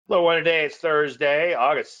Hello, one today. It's Thursday,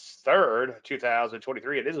 August 3rd,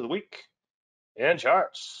 2023. It is the week in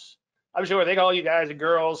charts. I'm sure I thank all you guys and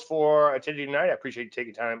girls for attending tonight. I appreciate you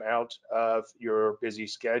taking time out of your busy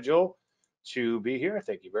schedule to be here.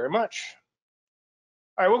 Thank you very much.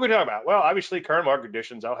 All right, what are we talking about? Well, obviously, current market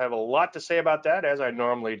conditions. I'll have a lot to say about that, as I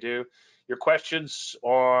normally do. Your questions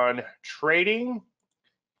on trading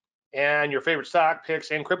and your favorite stock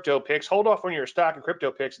picks and crypto picks. Hold off on your stock and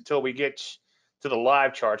crypto picks until we get to the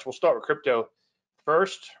live charts. We'll start with crypto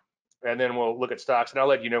first, and then we'll look at stocks, and I'll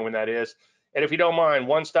let you know when that is. And if you don't mind,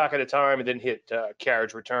 one stock at a time, and then hit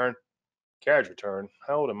carriage return. Carriage return.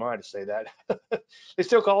 How old am I to say that? They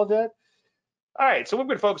still call it that? All right, so we're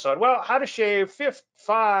going to focus on, well, how to shave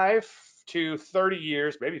 5 to 30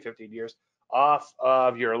 years, maybe 15 years, off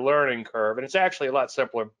of your learning curve. And it's actually a lot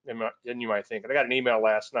simpler than you might think. And I got an email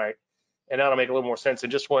last night, and that'll make a little more sense in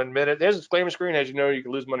just 1 minute. There's a disclaimer screen. As you know, you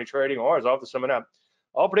can lose money trading, or as I'll have to sum it up,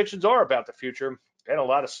 all predictions are about the future, and a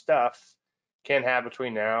lot of stuff can happen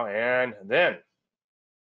between now and then.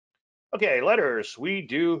 Okay, letters. We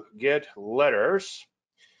do get letters.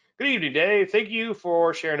 Good evening, Dave. Thank you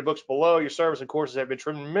for sharing the books below. Your service and courses have been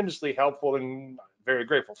tremendously helpful, and I'm very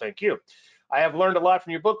grateful. Thank you. I have learned a lot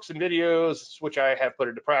from your books and videos, which I have put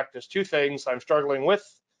into practice. 2 things I'm struggling with,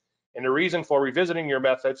 and the reason for revisiting your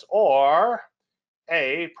methods are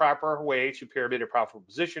a proper way to pyramid a profitable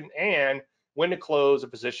position, and when to close a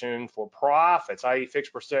position for profits, i.e.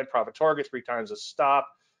 fixed percent profit target, 3 times a stop,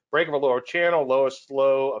 break of a lower channel, lowest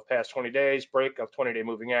low of past 20 days, break of 20-day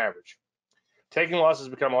moving average. Taking losses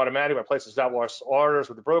become automatic by placing stop loss orders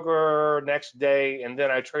with the broker next day, and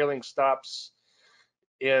then I trailing stops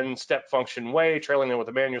in step function way, trailing them with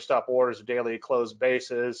the manual stop orders, daily close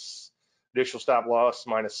basis, initial stop loss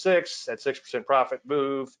 -6 at 6% profit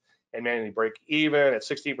move, and manually break even at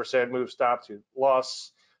 16% move stop to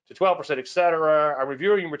loss to 12%, etc. I'm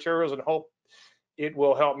reviewing your materials and hope it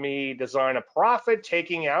will help me design a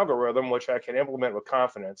profit-taking algorithm which I can implement with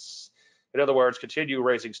confidence. In other words, continue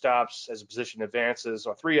raising stops as the position advances,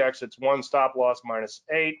 or 3 exits, 1 stop loss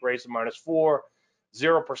 -8, raise to -4,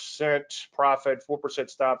 0% profit, 4%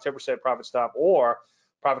 stop, 10% profit stop, or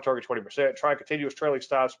profit target 20%. Try continuous trailing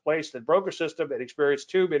stops placed in broker system and experience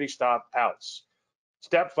too many stop outs.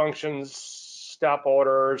 Step functions, stop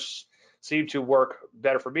orders seem to work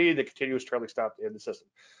better for me than continuous trailing stop in the system.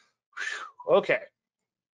 Whew. Okay,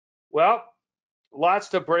 well, lots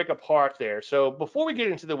to break apart there. So before we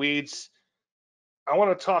get into the weeds, I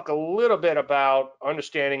want to talk a little bit about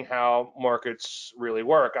understanding how markets really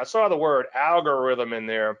work. I saw the word algorithm in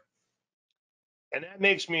there, and that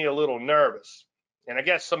makes me a little nervous. And I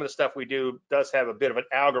guess some of the stuff we do does have a bit of an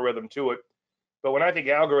algorithm to it. But when I think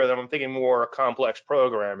algorithm, I'm thinking more complex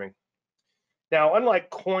programming. Now,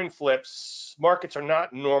 unlike coin flips, markets are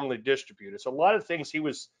not normally distributed. So a lot of things he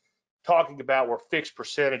was talking about were fixed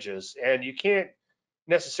percentages, and you can't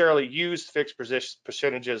necessarily use fixed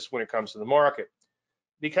percentages when it comes to the market,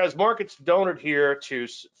 because markets don't adhere to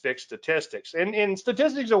fixed statistics. And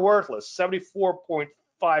statistics are worthless.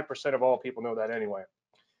 74.5% of all people know that anyway.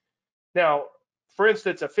 Now, for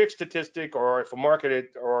instance, a fixed statistic, or if a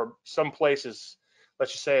market or some places,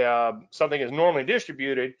 let's just say something is normally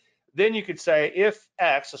distributed, then you could say if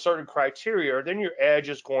X, a certain criteria, then your edge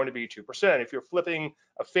is going to be 2%. If you're flipping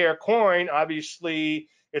a fair coin, obviously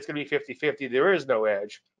it's going to be 50-50. There is no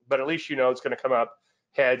edge, but at least you know it's going to come up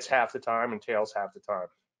heads half the time and tails half the time.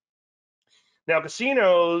 Now,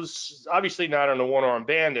 casinos, obviously not on the one-armed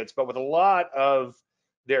bandits, but with a lot of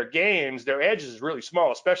their games, their edge is really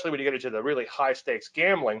small, especially when you get into the really high stakes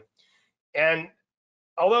gambling. And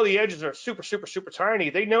although the edges are super, super, super tiny,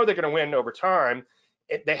 they know they're going to win over time.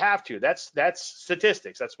 They have to. That's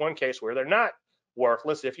statistics. That's one case where they're not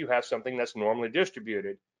worthless if you have something that's normally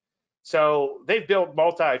distributed. So they've built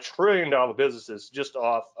multi-trillion-dollar businesses just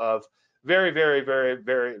off of very, very, very,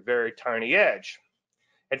 very, very tiny edge.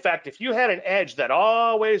 In fact, if you had an edge that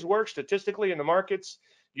always works statistically in the markets,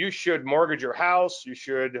 you should mortgage your house, you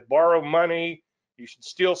should borrow money, you should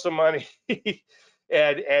steal some money,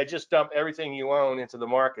 and just dump everything you own into the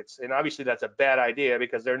markets. And obviously that's a bad idea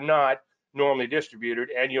because they're not normally distributed,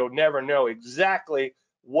 and you'll never know exactly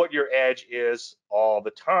what your edge is all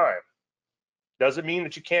the time. Doesn't mean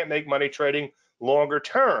that you can't make money trading longer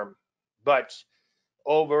term, but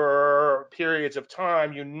over periods of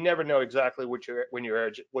time, you never know exactly what your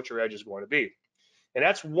edge is going to be. And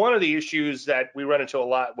that's one of the issues that we run into a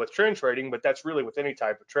lot with trend trading, but that's really with any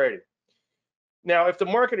type of trading. Now, if the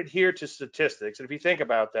market adhered to statistics, and if you think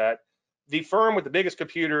about that, the firm with the biggest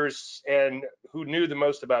computers and who knew the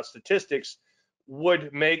most about statistics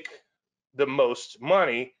would make the most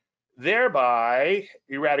money. thereby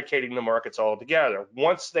eradicating the markets altogether.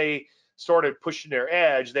 Once they started pushing their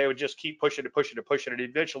edge, they would just keep pushing it, pushing it, pushing it, and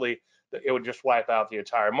eventually it would just wipe out the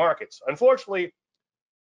entire markets. Unfortunately,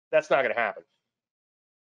 that's not going to happen.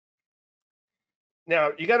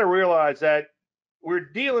 Now, you got to realize that we're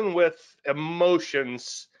dealing with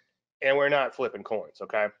emotions and we're not flipping coins,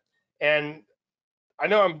 okay? And I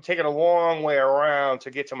know I'm taking a long way around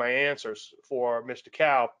to get to my answers for Mr.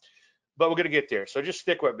 Cow, but we're going to get there. So just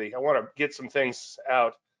stick with me. I want to get some things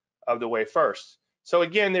out of the way first. So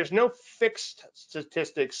again, there's no fixed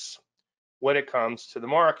statistics when it comes to the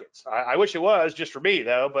markets. I wish it was just for me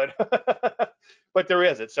though, but but there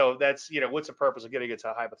isn't. So that's, what's the purpose of getting into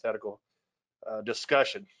a hypothetical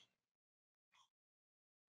discussion?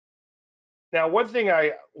 Now, one thing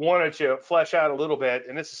I wanted to flesh out a little bit,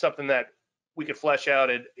 and this is something that we could flesh out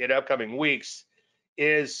in upcoming weeks,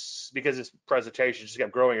 is because this presentation just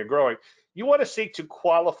kept growing and growing. You want to seek to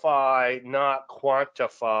qualify, not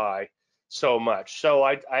quantify so much. So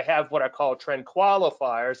I have what I call trend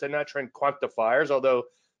qualifiers. They're not trend quantifiers, although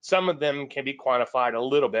some of them can be quantified a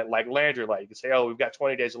little bit, like Landry light. You can say, oh, we've got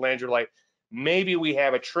 20 days of Landry light. Maybe we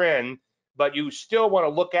have a trend, but you still want to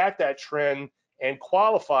look at that trend and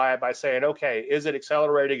qualify by saying, okay, is it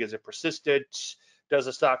accelerating? Is it persistent? Does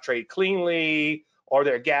the stock trade cleanly? Are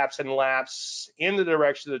there gaps and laps in the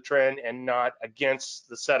direction of the trend and not against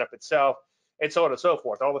the setup itself? And so on and so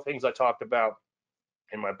forth. All the things I talked about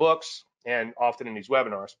in my books and often in these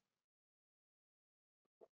webinars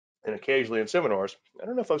and occasionally in seminars. I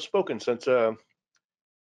don't know if I've spoken since COVID.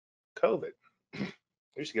 I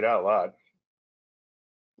used to get out a lot.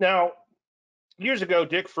 Now, years ago,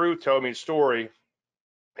 Dick Fruit told me a story,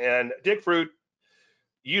 and Dick Fruit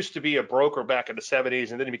used to be a broker back in the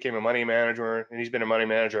 70s, and then he became a money manager, and he's been a money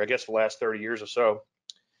manager, I guess, for the last 30 years or so.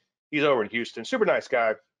 He's over in Houston, super nice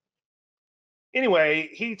guy. Anyway,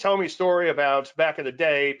 he told me a story about back in the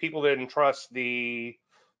day, people didn't trust the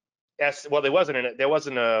well, there wasn't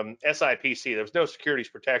SIPC, there was no securities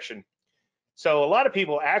protection. So a lot of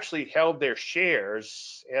people actually held their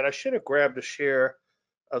shares, and I should have grabbed a share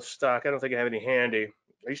of stock. I don't think I have any handy.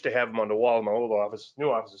 I used to have them on the wall in my old office. New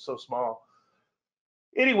office is so small.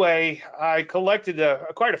 Anyway, I collected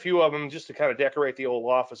quite a few of them just to kind of decorate the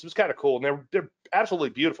old office. It was kind of cool, and they're absolutely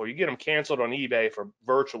beautiful. You get them canceled on eBay for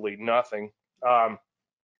virtually nothing.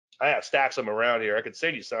 I have stacks of them around here. I could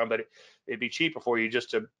send you some, but it'd be cheaper for you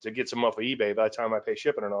just to get some off of eBay by the time I pay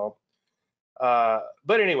shipping and all.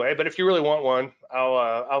 But anyway, but if you really want one,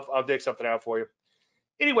 I'll dig something out for you.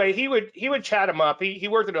 Anyway, he would chat him up. He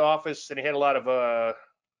worked in the office and he had a lot of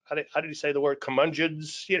how did he say the word,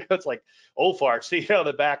 curmudgeons? It's like old farts,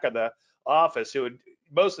 the back of the office, who would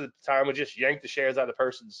most of the time would just yank the shares out of the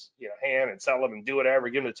person's hand and sell them and do whatever,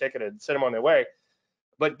 give them the ticket and send them on their way.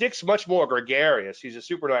 But Dick's much more gregarious. He's a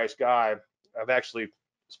super nice guy. I've actually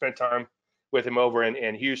spent time with him over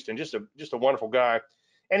in Houston. Just a wonderful guy.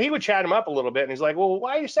 And he would chat him up a little bit, and he's like, well,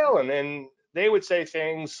 why are you selling? And they would say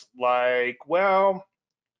things like, well,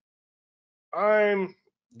 I'm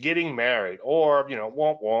getting married, or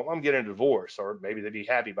womp womp, I'm getting a divorce, or maybe they'd be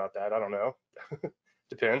happy about that. I don't know.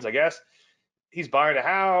 Depends, I guess. He's buying a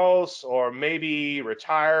house, or maybe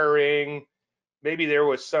retiring. Maybe there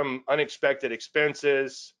was some unexpected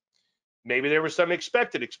expenses. Maybe there were some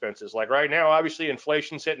expected expenses. Like right now, obviously,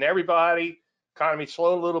 inflation's hitting everybody. Economy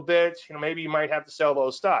slowed a little bit. Maybe you might have to sell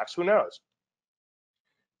those stocks. Who knows?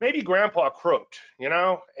 Maybe grandpa croaked,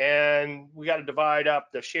 and we got to divide up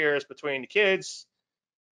the shares between the kids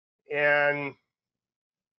and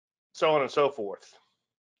so on and so forth.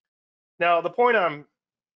 Now, the point I'm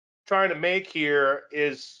trying to make here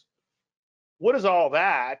is, what does all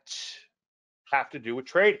that have to do with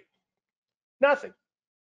trading? Nothing.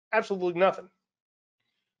 Absolutely nothing.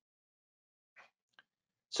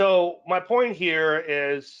 So my point here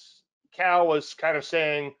is, Cal was kind of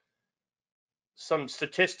saying some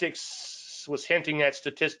statistics, was hinting at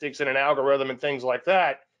statistics and an algorithm and things like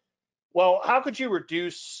that. Well, how could you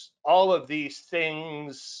reduce all of these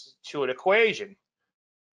things to an equation?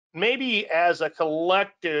 Maybe as a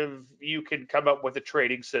collective, you could come up with a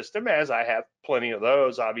trading system, as I have plenty of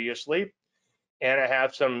those, obviously, and I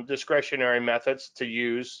have some discretionary methods to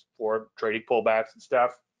use for trading pullbacks and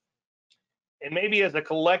stuff. And maybe as a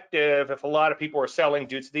collective, if a lot of people are selling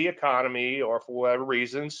due to the economy or for whatever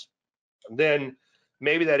reasons, then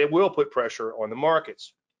maybe that it will put pressure on the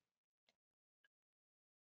markets.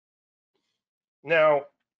 Now,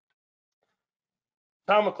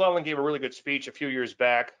 Tom McClellan gave a really good speech a few years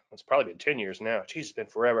back. It's probably been 10 years now. Geez, it's been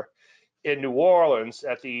forever. In New Orleans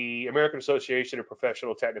at the American Association of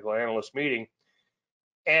Professional Technical Analysts meeting.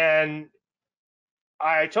 And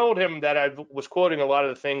I told him that I was quoting a lot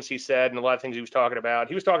of the things he said and a lot of things he was talking about.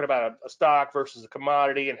 He was talking about a stock versus a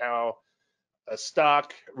commodity and how a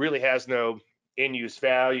stock really has no in-use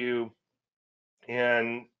value.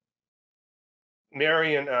 And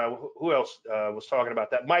Marion, who else was talking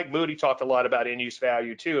about that? Mike Moody talked a lot about in-use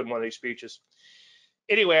value too in one of these speeches.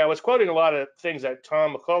 Anyway, I was quoting a lot of things that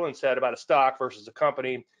Tom McClellan said about a stock versus a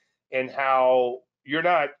company and how you're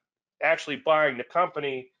not actually buying the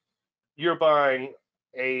company, you're buying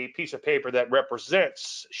a piece of paper that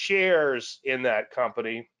represents shares in that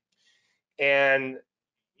company. And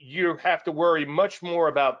you have to worry much more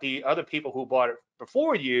about the other people who bought it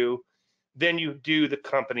before you than you do the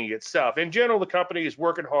company itself. In general, the company is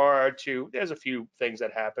working hard to, there's a few things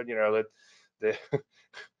that happen, that the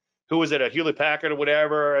who was it, a Hewlett Packard or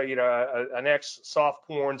whatever, an ex soft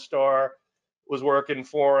porn star was working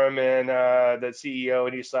for him, and the CEO,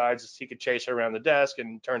 and he decides he could chase her around the desk,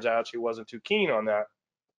 and turns out she wasn't too keen on that,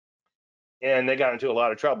 and they got into a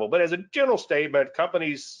lot of trouble. But as a general statement,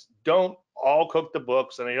 companies don't all cook the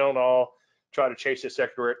books, and they don't all try to chase their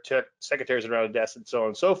secretaries around the desk and so on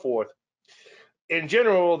and so forth. In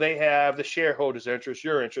general, they have the shareholders' interest,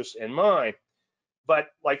 your interest, and mine. But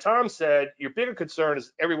like Tom said, your bigger concern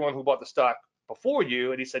is everyone who bought the stock before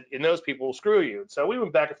you. And he said, and those people will screw you. And so we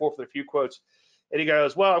went back and forth with a few quotes. And he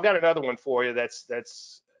goes, well, I've got another one for you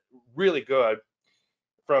that's really good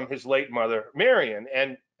from his late mother, Marion.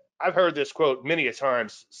 And I've heard this quote many a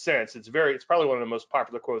times since. It's probably one of the most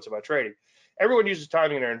popular quotes about trading. Everyone uses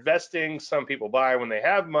timing in their investing. Some people buy when they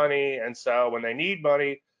have money and sell when they need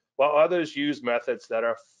money, while others use methods that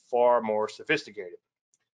are far more sophisticated.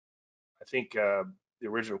 I think the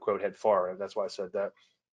original quote had far in it. That's why I said that.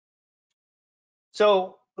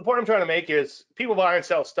 So the point I'm trying to make is people buy and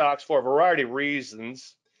sell stocks for a variety of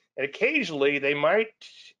reasons, and occasionally they might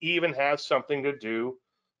even have something to do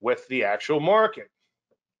with the actual market.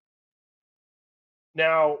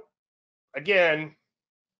 Now, again,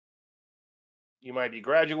 you might be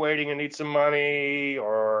graduating and need some money,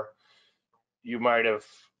 or you might have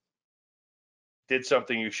did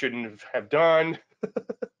something you shouldn't have done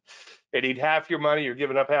and need half your money. You're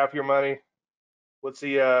giving up half your money. What's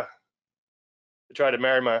the I tried to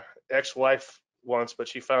marry my ex-wife once, but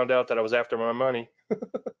she found out that I was after my money.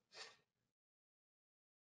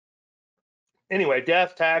 Anyway,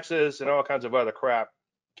 death, taxes, and all kinds of other crap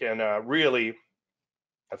can really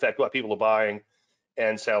affect what people are buying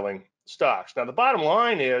and selling stocks. Now, the bottom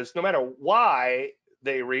line is no matter why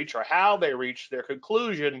they reach or how they reach their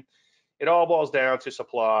conclusion, it all boils down to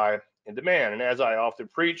supply and demand. And as I often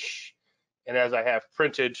preach, and as I have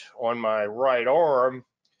printed on my right arm,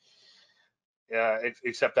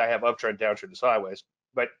 except I have uptrend, downtrend, and sideways.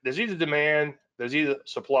 But there's either demand, there's either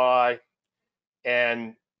supply,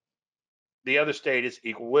 and the other state is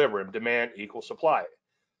equilibrium. Demand equals supply.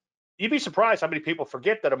 You'd be surprised how many people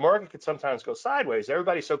forget that a market can sometimes go sideways.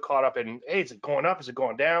 Everybody's so caught up in, hey, is it going up? Is it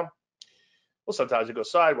going down? Well, sometimes it goes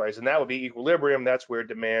sideways, and that would be equilibrium. That's where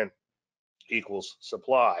demand equals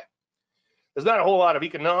supply. There's not a whole lot of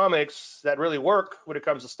economics that really work when it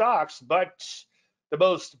comes to stocks, but the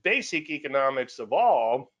most basic economics of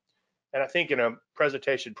all, and I think in a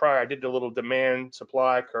presentation prior, I did the little demand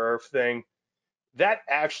supply curve thing, that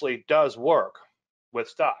actually does work with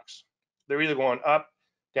stocks. They're either going up,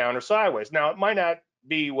 down, or sideways. Now, it might not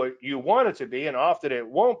be what you want it to be, and often it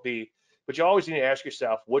won't be, but you always need to ask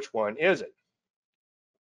yourself, which one is it?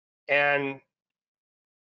 And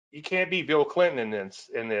you can't be Bill Clinton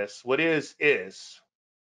in this. What is.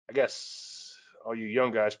 I guess all you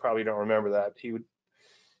young guys probably don't remember that.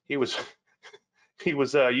 He was he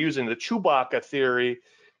was using the Chewbacca theory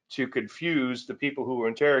to confuse the people who were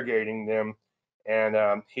interrogating them,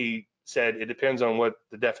 and he said it depends on what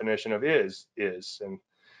the definition of is, and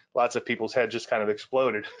lots of people's heads just kind of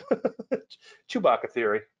exploded. Chewbacca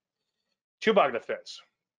theory, Chewbacca defense.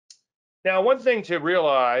 Now, one thing to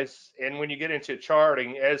realize, and when you get into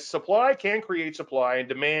charting, as supply can create supply and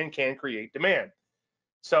demand can create demand.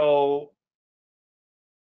 So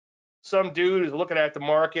some dude is looking at the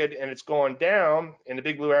market and it's going down and the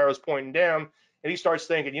big blue arrow is pointing down, and he starts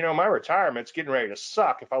thinking, my retirement's getting ready to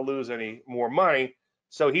suck if I lose any more money.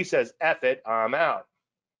 So he says, F it, I'm out.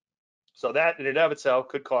 So that in and of itself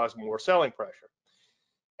could cause more selling pressure.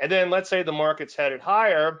 And then let's say the market's headed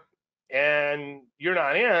higher and you're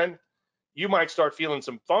not in, you might start feeling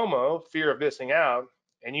some FOMO, fear of missing out,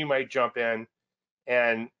 and you might jump in,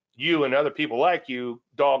 and you and other people like you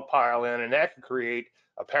dogpile in, and that can create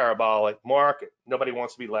a parabolic market. Nobody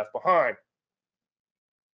wants to be left behind.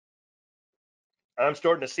 I'm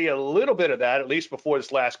starting to see a little bit of that, at least before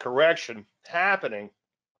this last correction happening.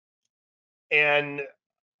 And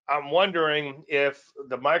I'm wondering if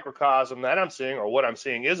the microcosm that I'm seeing, or what I'm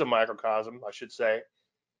seeing is a microcosm, I should say,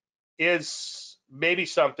 is maybe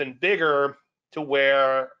something bigger, to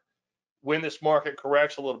where when this market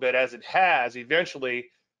corrects a little bit, as it has, eventually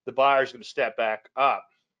the buyer's going to step back up.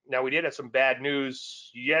 Now, we did have some bad news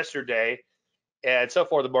yesterday, and so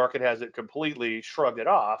far the market hasn't completely shrugged it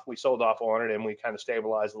off. We sold off on it and we kind of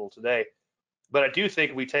stabilized a little today. But I do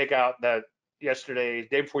think if we take out that day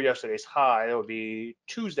before yesterday's high, that would be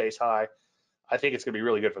Tuesday's high, I think it's going to be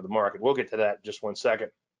really good for the market. We'll get to that in just one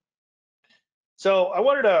second. So I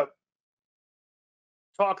wanted to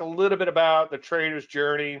talk a little bit about the trader's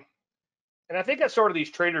journey. And I think I started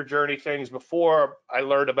these trader journey things before I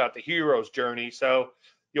learned about the hero's journey. So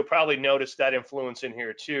you'll probably notice that influence in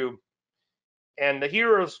here too. And the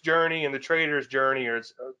hero's journey and the trader's journey are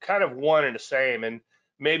kind of one and the same. And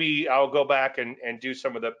maybe I'll go back and do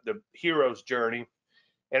some of the hero's journey.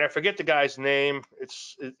 And I forget the guy's name.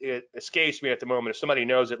 It escapes me at the moment. If somebody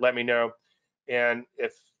knows it, let me know. And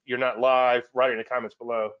if you're not live, write in the comments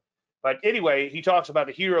below. But anyway, he talks about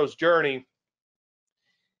the hero's journey,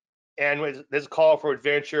 and there's a call for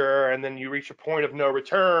adventure, and then you reach a point of no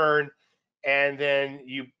return, and then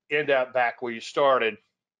you end up back where you started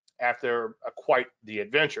after quite the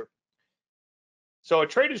adventure. So a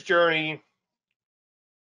trader's journey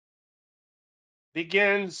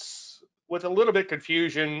begins with a little bit of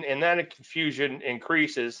confusion, and that confusion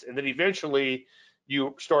increases, and then eventually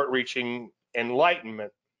you start reaching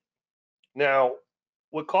enlightenment. Now,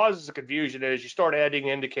 what causes the confusion is you start adding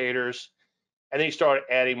indicators, and then you start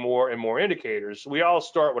adding more and more indicators. We all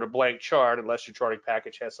start with a blank chart, unless your charting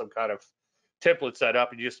package has some kind of template set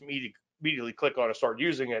up and you just immediately click on it and start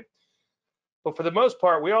using it. But for the most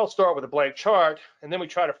part, we all start with a blank chart, and then we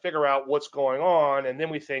try to figure out what's going on, and then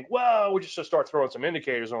we think, well, we'll just start throwing some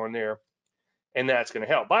indicators on there, and that's going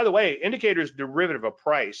to help. By the way, indicators derivative of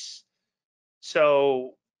price.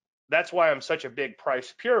 So that's why I'm such a big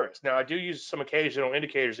price purist. Now, I do use some occasional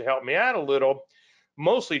indicators to help me out a little,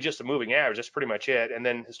 mostly just a moving average. That's pretty much it. And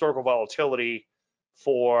then historical volatility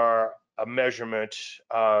for a measurement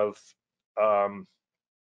of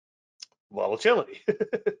volatility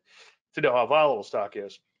to know how volatile stock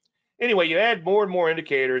is. Anyway, you add more and more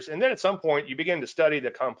indicators, and then at some point you begin to study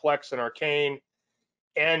the complex and arcane.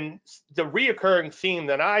 And the reoccurring theme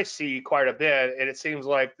that I see quite a bit, and it seems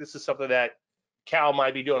like this is something that Cal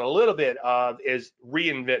might be doing a little bit of, is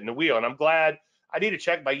reinventing the wheel. And I'm glad. I need to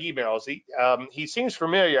check my emails. He seems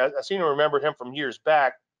familiar. I seem to remember him from years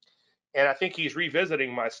back, and I think he's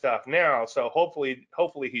revisiting my stuff now. So hopefully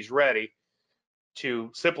he's ready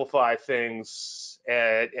to simplify things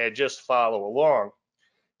and just follow along.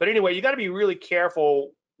 But anyway, you got to be really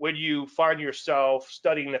careful when you find yourself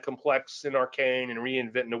studying the complex and arcane and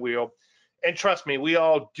reinventing the wheel. And trust me, we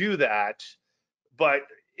all do that. But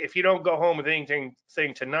if you don't go home with anything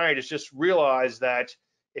tonight, is just realize that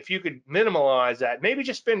if you could minimize that, maybe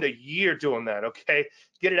just spend a year doing that, okay?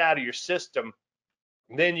 Get it out of your system.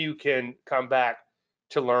 Then you can come back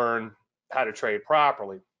to learn how to trade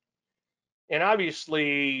properly. And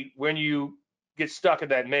obviously, when you get stuck in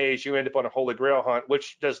that maze, you end up on a holy grail hunt,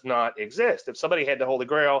 which does not exist. If somebody had the holy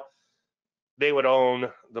grail, they would own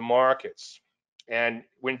the markets. And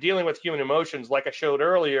when dealing with human emotions, like I showed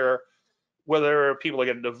earlier, whether people are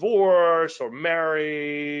getting divorced or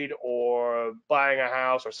married or buying a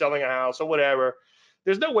house or selling a house or whatever,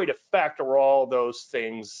 there's no way to factor all those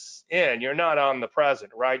things in. You're not on the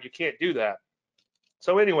present, right? You can't do that.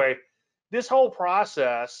 So anyway, this whole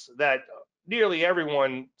process that nearly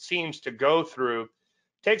everyone seems to go through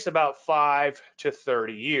takes about 5 to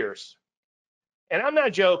 30 years. And I'm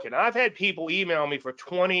not joking. I've had people email me for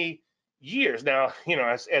 20 years. Now,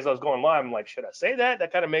 as I was going live, I'm like, should I say that?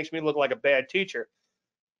 That kind of makes me look like a bad teacher.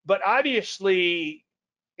 But obviously,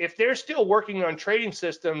 if they're still working on trading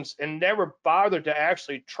systems and never bothered to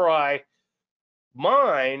actually try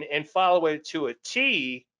mine and follow it to a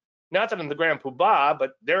T, not that I'm the grand poobah,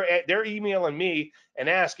 but they're emailing me and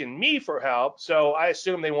asking me for help, so I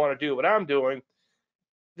assume they want to do what I'm doing,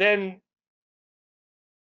 then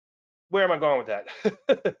where am I going with that?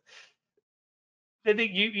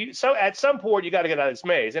 So at some point you got to get out of this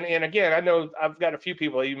maze. And again, I know I've got a few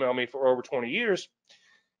people email me for over 20 years,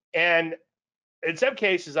 and in some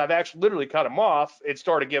cases I've actually literally cut them off and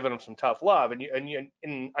started giving them some tough love. And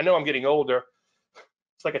I know I'm getting older.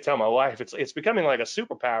 It's like I tell my wife, it's becoming like a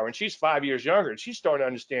superpower, and she's 5 years younger, and she's starting to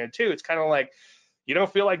understand too. It's kind of like, you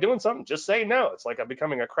don't feel like doing something, just say no. It's like I'm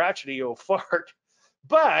becoming a crotchety old fart.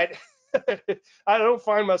 But I don't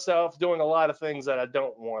find myself doing a lot of things that I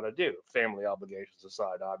don't want to do. Family obligations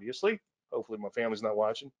aside, obviously. Hopefully my family's not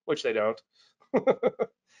watching, which they don't.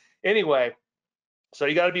 Anyway, So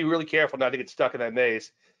you got to be really careful not to get stuck in that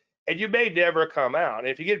maze. And you may never come out. And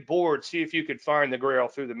if you get bored, see if you could find the grail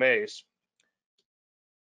through the maze.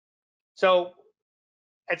 So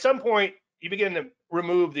at some point, you begin to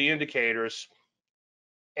remove the indicators.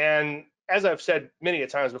 And as I've said many a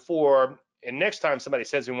times before, and next time somebody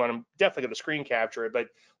sends me one, I'm definitely going to screen capture it. But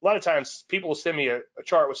a lot of times people will send me a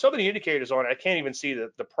chart with so many indicators on it, I can't even see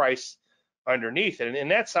the price underneath it. And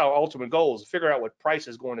that's our ultimate goal, is to figure out what price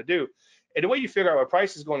is going to do. And the way you figure out what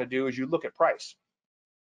price is going to do is you look at price.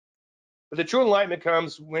 But the true enlightenment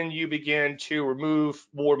comes when you begin to remove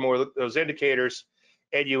more and more of those indicators,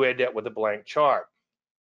 and you end up with a blank chart.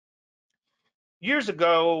 Years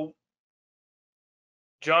ago,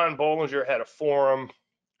 John Bollinger had a forum,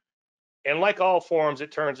 and like all forums,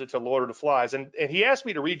 it turns into Lord of the Flies. And he asked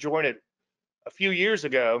me to rejoin it a few years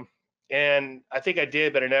ago, and I think I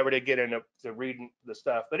did, but I never did get into reading the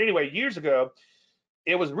stuff. But anyway, years ago,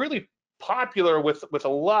 it was really popular with a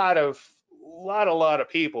lot of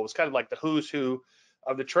people. It was kind of like the who's who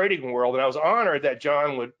of the trading world, and I was honored that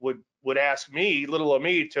John would ask me, little old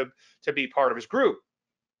me, to be part of his group.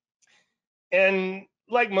 And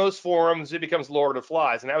like most forums, it becomes Lord of the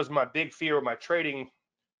Flies, and that was my big fear of my trading.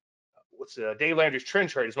 Dave Landry's Trend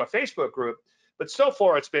Traders, my Facebook group. But so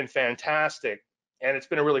far, it's been fantastic, and it's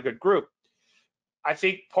been a really good group. I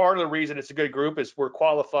think part of the reason it's a good group is we're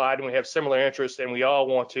qualified and we have similar interests, and we all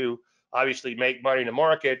want to obviously make money in the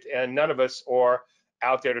market, and none of us are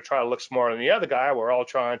out there to try to look smarter than the other guy. We're all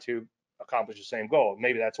trying to accomplish the same goal.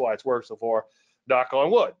 Maybe that's why it's worked so far. Knock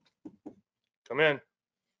on wood. Come in.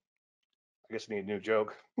 I guess I need a new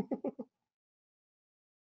joke.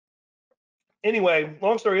 Anyway,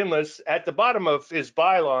 long story endless, at the bottom of his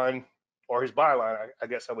byline, or his byline, I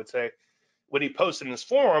guess I would say, when he posted in his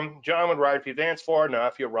forum, John would write, if you advance far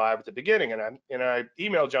enough, you arrive at the beginning. And I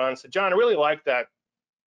emailed John and said, John, I really like that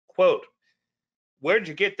quote. Where did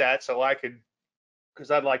you get that? So I could,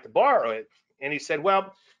 because I'd like to borrow it. And he said,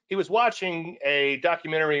 well, he was watching a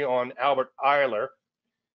documentary on Albert Ayler.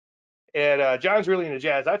 And John's really into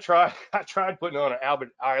jazz. I tried putting on an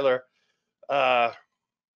Albert Ayler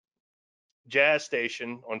jazz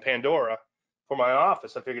station on Pandora for my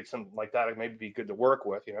office. I figured something like that would maybe be good to work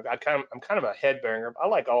with. You know, I'm kind of a headbanger. I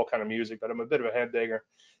like all kind of music, but I'm a bit of a headbanger,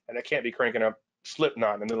 and I can't be cranking up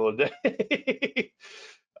Slipknot in the middle of the day.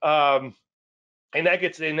 And that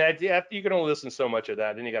gets in that, yeah, you can only listen to so much of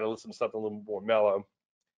that. Then you got to listen to something a little more mellow.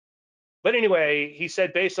 But anyway, he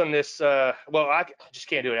said based on this, well, I just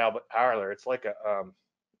can't do an Albert Ayler. It's like a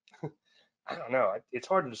I don't know. It's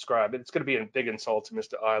hard to describe it. It's going to be a big insult to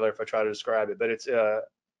Mr. Eiler if I try to describe it, but it's I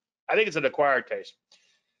think it's an acquired taste.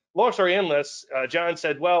 Long story endless, John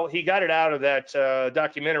said, well, he got it out of that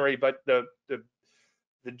documentary, but the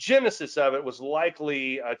genesis of it was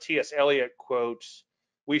likely a T.S. Eliot quote,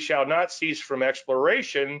 we shall not cease from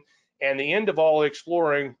exploration, and the end of all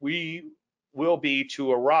exploring, we will be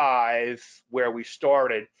to arrive where we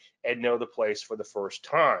started and know the place for the first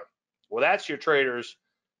time. Well, that's your trader's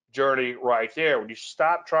journey right there. When you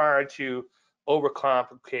stop trying to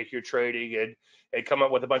overcomplicate your trading and come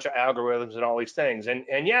up with a bunch of algorithms and all these things.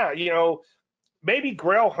 And yeah, you know, maybe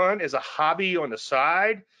grail hunt is a hobby on the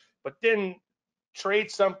side, but then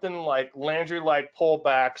trade something like Landry like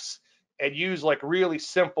pullbacks and use like really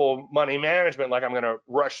simple money management, like I'm going to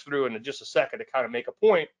rush through in just a second to kind of make a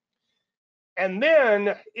point. And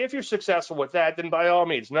then if you're successful with that, then by all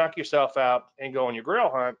means, knock yourself out and go on your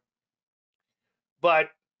grail hunt. But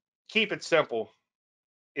keep it simple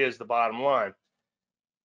is the bottom line.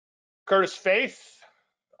 Curtis Faith,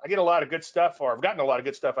 I get a lot of good stuff, or I've gotten a lot of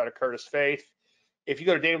good stuff out of Curtis Faith. If you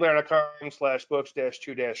go to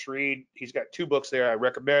davelandry.com/books-read, he's got 2 books there I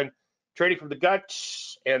recommend. Trading from the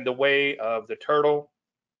Guts and The Way of the Turtle.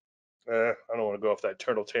 I don't want to go off that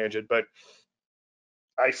turtle tangent, but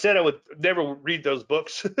I said I would never read those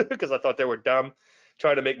books because I thought they were dumb,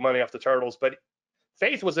 trying to make money off the turtles. But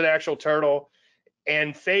Faith was an actual turtle,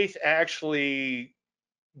 and Faith actually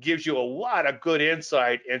gives you a lot of good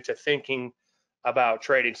insight into thinking about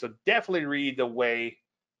trading. So definitely read The Way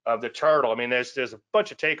of the Turtle. I mean, there's a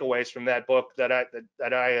bunch of takeaways from that book that I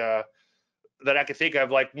could think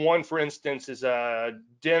of. Like one, for instance, is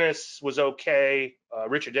Dennis was okay.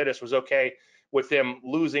 Richard Dennis was okay with them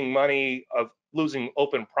losing money of losing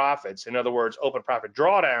open profits. In other words, open profit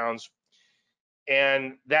drawdowns,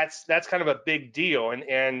 and that's kind of a big deal.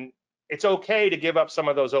 And it's okay to give up some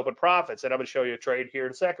of those open profits. And I'm going to show you a trade here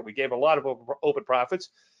in a second. We gave a lot of open profits,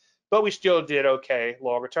 but we still did okay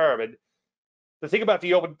longer term. And the thing about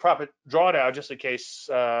the open profit drawdown, just in case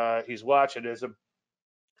he's watching, is a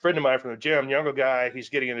friend of mine from the gym, younger guy, he's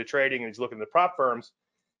getting into trading and he's looking at the prop firms.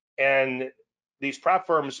 And these prop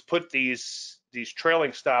firms put these these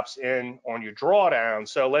trailing stops in on your drawdown.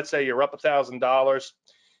 So let's say you're up $1,000,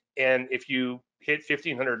 and if you hit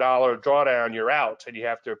 $1,500 drawdown, you're out, and you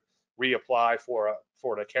have to reapply for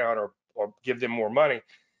an account or give them more money.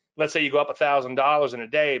 Let's say you go up $1,000 in a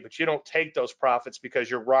day, but you don't take those profits because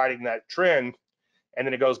you're riding that trend, and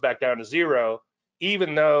then it goes back down to zero.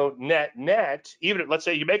 Even though net, even let's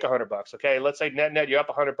say you make $100, okay, let's say net you're up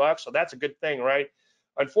 $100, so that's a good thing, right?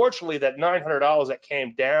 Unfortunately, that $900 that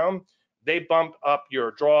came down, they bumped up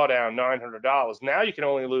your drawdown $900. Now you can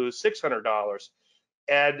only lose $600,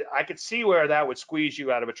 and I could see where that would squeeze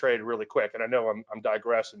you out of a trade really quick. And I know I'm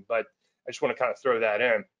digressing, but I just want to kind of throw that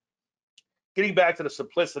in. Getting back to the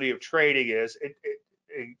simplicity of trading is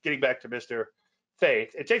getting back to Mr.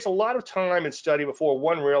 Faith. It takes a lot of time and study before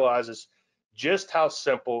one realizes just how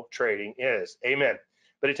simple trading is. Amen.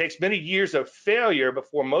 But it takes many years of failure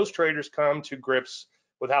before most traders come to grips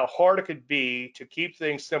with how hard it could be to keep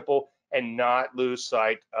things simple and not lose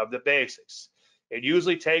sight of the basics. It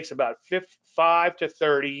usually takes about 5 to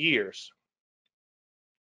 30 years.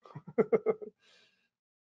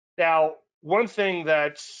 Now, one thing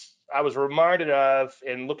that I was reminded of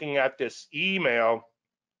in looking at this email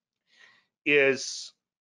is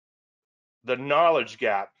the knowledge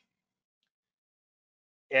gap.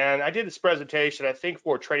 And I did this presentation, I think,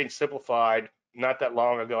 for Trading Simplified not that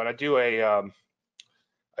long ago, and I do a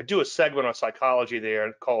segment on psychology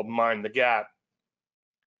there called Mind the Gap.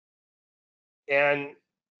 And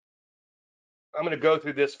I'm going to go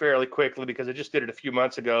through this fairly quickly because I just did it a few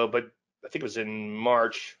months ago, but I think it was in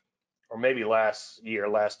March or maybe last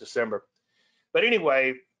December. But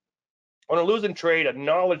anyway, on a losing trade, a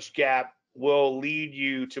knowledge gap will lead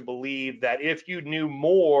you to believe that if you knew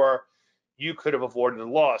more, you could have avoided the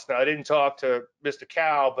loss. Now, I didn't talk to Mr.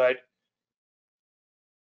 Cow, but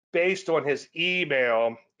based on his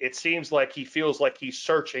email, it seems like he feels like he's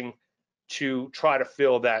searching to try to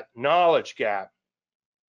fill that knowledge gap.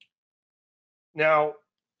 Now,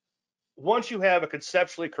 once you have a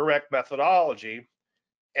conceptually correct methodology,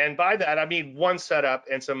 and by that I mean one setup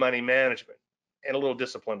and some money management and a little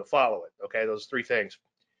discipline to follow it, okay, those three things.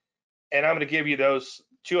 And I'm going to give you those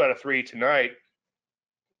 2 out of 3 tonight,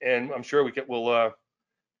 and I'm sure we could talk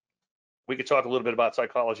a little bit about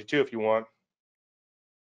psychology too if you want.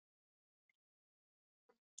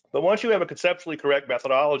 But once you have a conceptually correct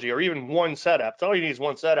methodology, or even one setup, all you need is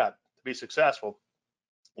one setup to be successful.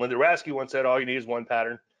 Linda Rasky once said all you need is one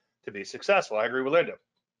pattern to be successful. I agree with Linda.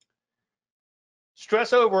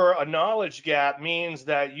 Stress over a knowledge gap means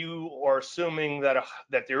that you are assuming that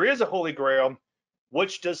there is a holy grail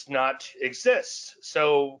which does not exist.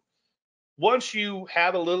 So once you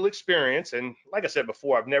have a little experience, and like I said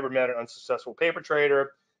before, I've never met an unsuccessful paper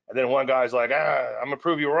trader, and then one guy's like, I'm gonna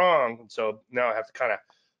prove you wrong. And so now I have to kind of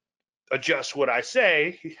adjust what I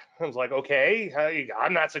say. I was like, okay,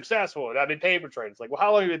 I'm not successful, and I've been paper trading. It's like, well,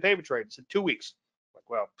 how long have you been paper trading? It's 2 weeks. I'm like,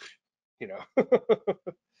 well, you know,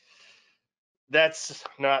 that's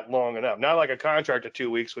not long enough. Not like a contract of 2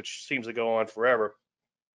 weeks, which seems to go on forever,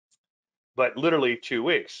 but literally 2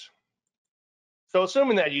 weeks. So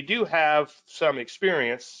assuming that you do have some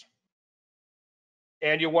experience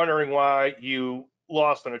and you're wondering why you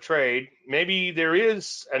lost on a trade, maybe there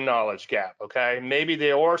is a knowledge gap, okay? Maybe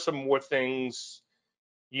there are some more things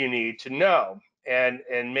you need to know, and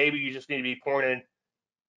maybe you just need to be pointed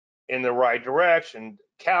in the right direction.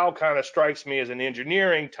 Cal kind of strikes me as an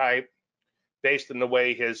engineering type based on the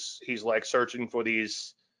way he's like searching for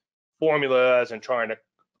these formulas and trying to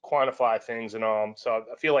quantify things and all. So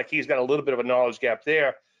I feel like he's got a little bit of a knowledge gap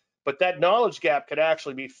there, but that knowledge gap could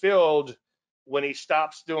actually be filled when he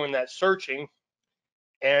stops doing that searching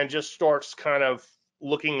and just starts kind of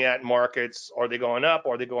looking at markets. Are they going up?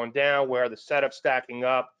 Are they going down? Where are the setups stacking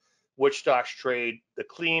up? Which stocks trade the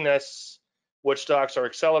cleanest? Which stocks are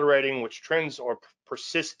accelerating? Which trends are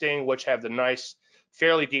persisting? Which have the nice,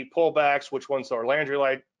 fairly deep pullbacks? Which ones are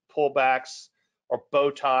Landry-like pullbacks or bow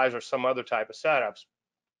ties or some other type of setups?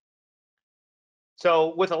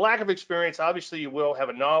 So with a lack of experience, obviously you will have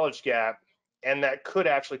a knowledge gap, and that could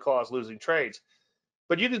actually cause losing trades.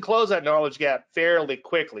 But you can close that knowledge gap fairly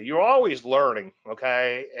quickly. You're always learning,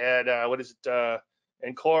 okay? And what is it,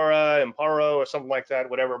 Ancora, Imparo, or something like that,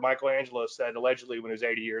 whatever Michelangelo said allegedly when he was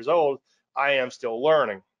 80 years old, I am still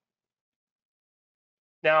learning.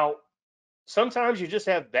 Now, sometimes you just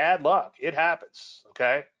have bad luck. It happens,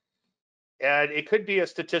 okay? And it could be a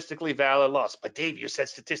statistically valid loss. But Dave, you said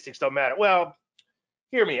statistics don't matter. Well,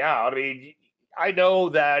 hear me out. I mean, I know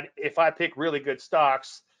that if I pick really good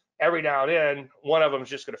stocks, every now and then, one of them is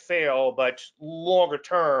just going to fail, but longer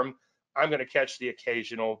term, I'm going to catch the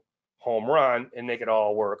occasional home run and make it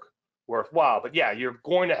all worthwhile. But yeah, you're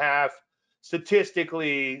going to have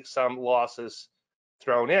statistically some losses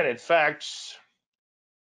thrown in. In fact,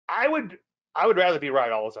 I would rather be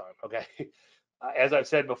right all the time. Okay, as I've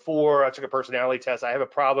said before, I took a personality test. I have a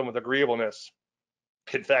problem with agreeableness.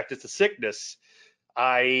 In fact, it's a sickness.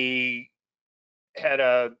 I had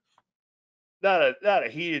a not a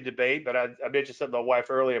heated debate, but I mentioned something to my wife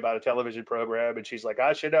earlier about a television program, and she's like,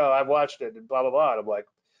 "I should know. I've watched it," and blah blah blah. And I'm like,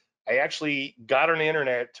 I actually got on the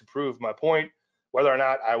internet to prove my point. Whether or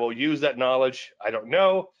not I will use that knowledge, I don't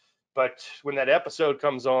know. But when that episode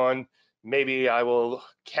comes on, maybe I will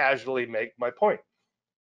casually make my point.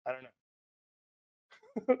 I don't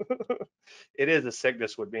know. It is a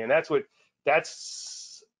sickness with me, and that's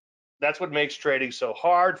that's what makes trading so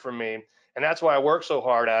hard for me, and that's why I work so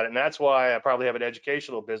hard at it, and that's why I probably have an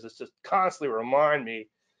educational business to constantly remind me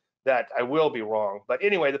that I will be wrong. But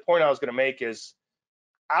anyway, the point I was going to make is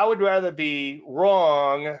I would rather be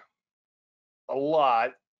wrong a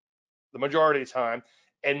lot, the majority of the time,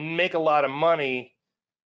 and make a lot of money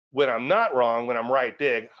when I'm not wrong, when I'm right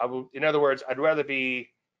big. In other words, I'd rather be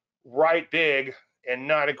right big and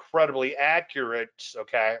not incredibly accurate,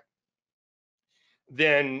 okay,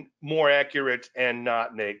 than more accurate and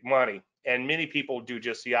not make money. And many people do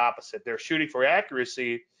just the opposite. They're shooting for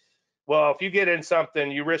accuracy. Well, if you get in something,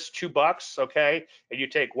 you risk $2, okay, and you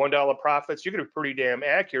take $1 profits, you're going to be pretty damn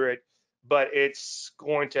accurate, but it's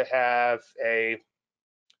going to have a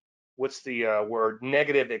what's the word,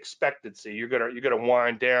 negative expectancy. You're gonna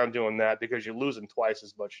wind down doing that because you're losing twice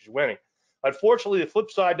as much as you're winning. Unfortunately, the flip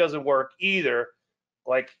side doesn't work either,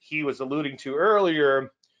 like he was alluding to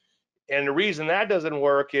earlier. And the reason that doesn't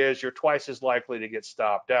work is you're twice as likely to get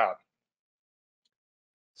stopped out.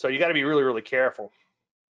 So you got to be really, really careful.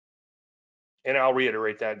 And I'll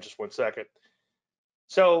reiterate that in just 1 second.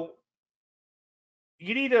 So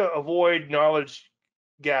you need to avoid knowledge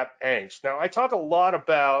gap angst. Now, I talk a lot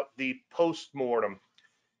about the post-mortem.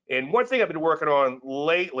 And one thing I've been working on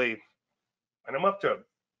lately, and I'm up to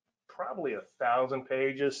probably 1,000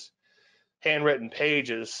 pages, handwritten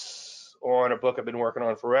pages on a book I've been working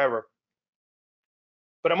on forever.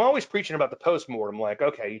 But I'm always preaching about the post-mortem, like,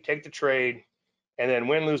 okay, you take the trade, and then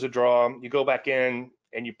win, lose, or draw, you go back in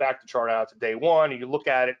and you back the chart out to day one, and you look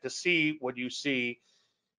at it to see what you see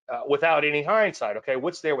without any hindsight. Okay,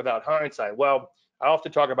 what's there without hindsight? Well, I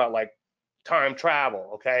often talk about like time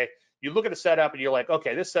travel. Okay, you look at a setup and you're like,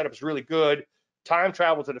 okay, this setup is really good. Time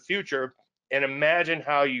travel to the future and imagine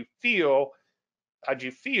how you feel. How'd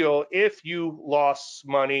you feel if you lost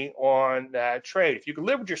money on that trade? If you can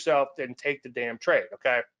live with yourself, then take the damn trade.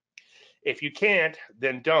 Okay, if you can't,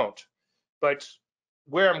 then don't. But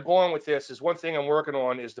where I'm going with this is one thing I'm working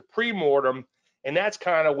on is the pre-mortem, and that's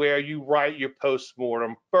kind of where you write your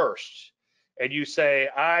post-mortem first, and you say,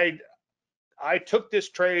 I took this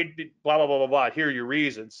trade, blah blah blah blah blah. Here are your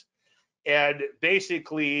reasons, and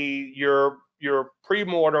basically your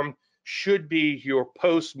pre-mortem should be your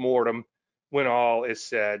post-mortem when all is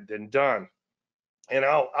said and done. And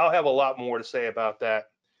I'll have a lot more to say about that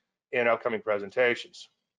in upcoming presentations.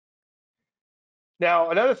 Now,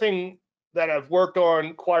 another thing that I've worked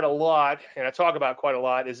on quite a lot, and I talk about quite a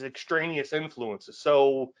lot, is extraneous influences.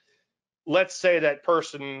 So let's say that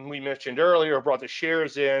person we mentioned earlier brought the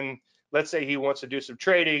shares in. Let's say he wants to do some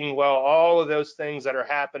trading. Well, all of those things that are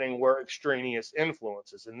happening were extraneous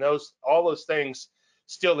influences, and all those things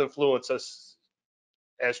still influence us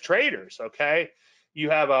as traders. Okay, you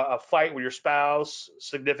have a fight with your spouse,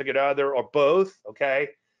 significant other, or both. Okay,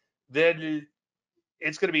 then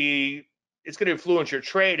it's going to influence your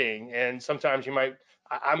trading, and sometimes you might.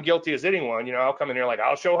 I'm guilty as anyone, I'll come in here like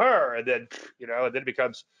I'll show her, and then and then it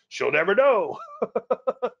becomes she'll never know.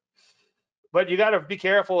 But you got to be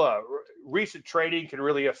careful. Recent trading can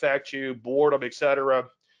really affect you, boredom, etc.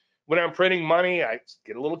 When I'm printing money, I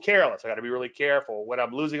get a little careless. I got to be really careful. When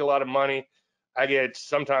I'm losing a lot of money, I get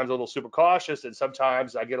sometimes a little super cautious, and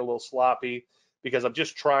sometimes I get a little sloppy because I'm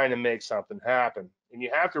just trying to make something happen. And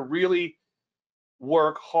you have to really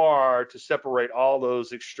work hard to separate all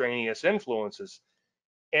those extraneous influences.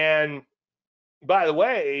 And by the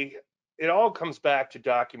way, it all comes back to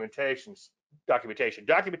documentation. Document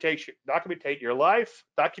your life,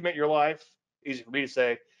 easy for me to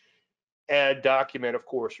say, and document, of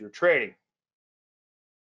course, your trading.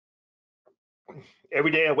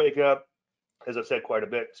 Every day I wake up, as I've said quite a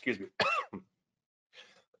bit, excuse me.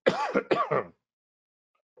 Looks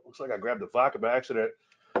like I grabbed the vodka by accident.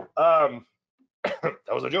 That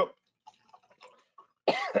was a joke.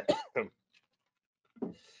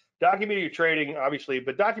 Document your trading, obviously,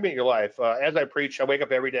 but document your life. As I preach, I wake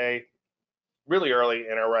up every day really early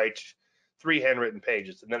and I write 3 handwritten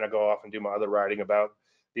pages, and then I go off and do my other writing about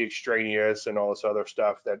the extraneous and all this other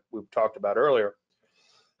stuff that we've talked about earlier.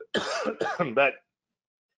 But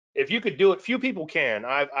if you could do it, few people can.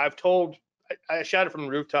 I've told, I shout it from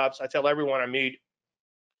the rooftops. I tell everyone I meet,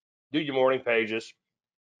 do your morning pages,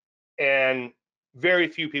 and very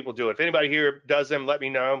few people do it. If anybody here does them, let me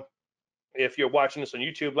know. If you're watching this on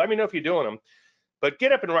YouTube, let me know if you're doing them. But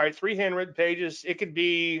get up and write 3 handwritten pages. It could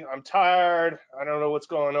be, I'm tired. I don't know what's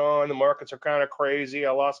going on. The markets are kind of crazy.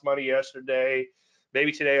 I lost money yesterday.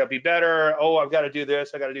 Maybe today I'll be better. Oh, I've got to do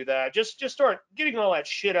this. I got to do that. Just start getting all that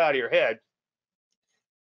shit out of your head.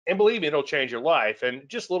 And believe me, it'll change your life. And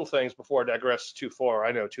just little things before I digress too far.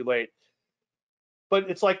 I know, too late. But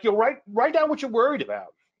it's like you'll write down what you're worried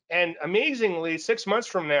about. And amazingly, 6 months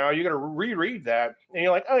from now, you're going to reread that. And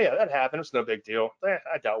you're like, oh, yeah, that happened. It's no big deal.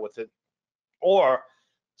 I dealt with it. Or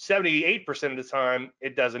 78% of the time,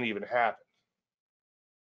 it doesn't even happen.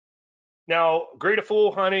 Now, greater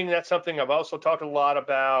fool hunting, that's something I've also talked a lot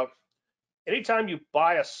about. Anytime you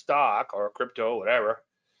buy a stock or a crypto, whatever,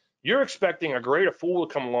 you're expecting a greater fool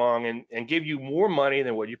to come along and give you more money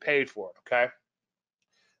than what you paid for it, okay?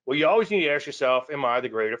 Well, you always need to ask yourself, am I the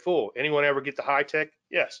greater fool? Anyone ever get the high tick?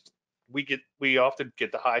 Yes, we often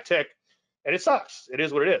get the high tick, and it sucks. It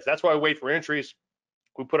is what it is. That's why we wait for entries.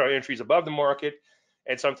 We put our entries above the market,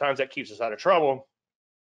 and sometimes that keeps us out of trouble,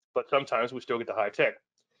 but sometimes we still get the high tick.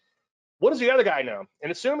 What does the other guy know?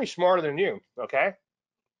 And assume he's smarter than you, okay?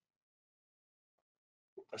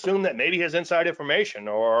 Assume that maybe he has inside information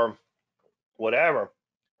or whatever.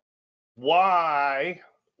 Why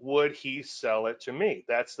would he sell it to me?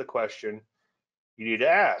 That's the question you need to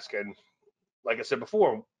ask. And like I said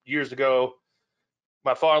before, years ago,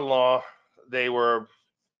 my father-in-law, him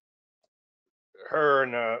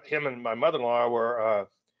and my mother-in-law were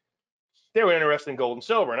they were interested in gold and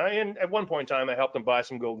silver. And at one point in time, I helped them buy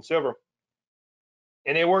some gold and silver.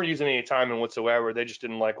 And they weren't using any timing whatsoever. They just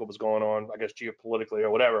didn't like what was going on, I guess, geopolitically or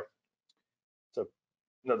whatever. So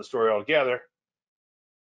another story altogether.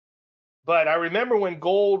 But I remember when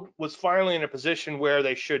gold was finally in a position where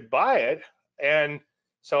they should buy it. And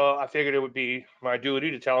so I figured it would be my duty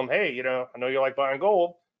to tell them, hey, I know you like buying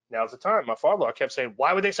gold. Now's the time. My father-in-law kept saying,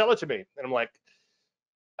 why would they sell it to me? And I'm like,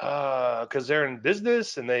 because they're in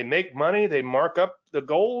business and they make money. They mark up the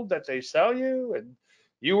gold that they sell you. And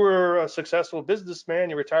you were a successful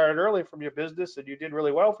businessman. You retired early from your business and you did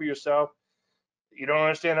really well for yourself. You don't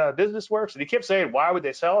understand how business works. And he kept saying, why would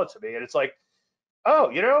they sell it to me? And it's like,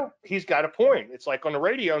 oh, he's got a point. It's like on the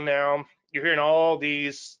radio now, you're hearing all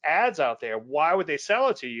these ads out there. Why would they sell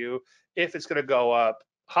it to you if it's going to go up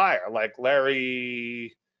higher? Like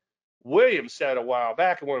Larry Williams said a while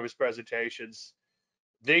back in one of his presentations,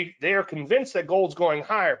 they are convinced that gold's going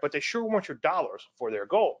higher, but they sure want your dollars for their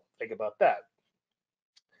gold. Think about that.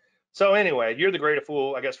 So anyway, you're the greater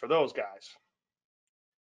fool, I guess, for those guys.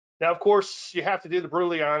 Now, of course, you have to do the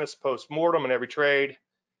brutally honest post-mortem in every trade.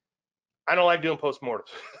 I don't like doing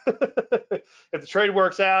post-mortems. If the trade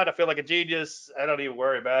works out, I feel like a genius. I don't even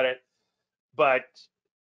worry about it. But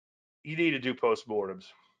you need to do post-mortems.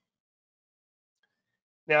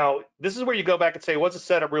 Now, this is where you go back and say, was the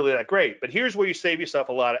setup really that great? But here's where you save yourself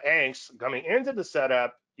a lot of angst. Coming into the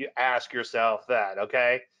setup, you ask yourself that,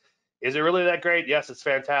 okay? Is it really that great? Yes, it's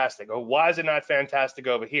fantastic. Or why is it not fantastic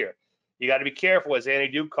over here? You got to be careful, as Andy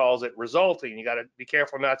Duke calls it, resulting. You got to be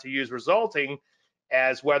careful not to use resulting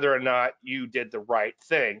as whether or not you did the right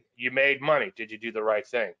thing. You made money. Did you do the right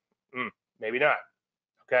thing? Maybe not.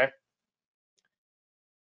 Okay.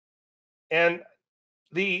 And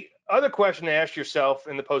the other question to ask yourself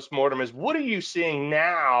in the postmortem is, what are you seeing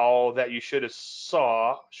now that you should have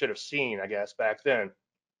seen, I guess, back then?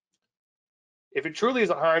 If it truly is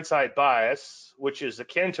a hindsight bias, which is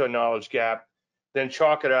akin to a knowledge gap, then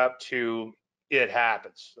chalk it up to it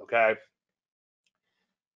happens. Okay.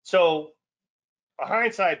 So a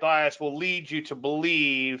hindsight bias will lead you to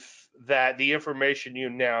believe that the information you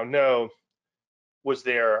now know was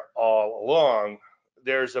there all along.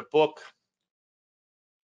 There's a book,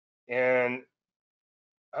 and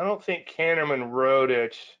I don't think Kahneman wrote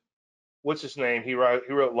it. What's his name? He wrote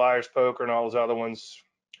Liar's Poker and all those other ones.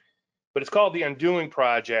 But it's called The Undoing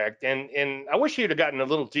Project. And I wish he'd have gotten a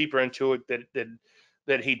little deeper into it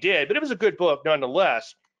that he did, but it was a good book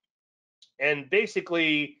nonetheless. And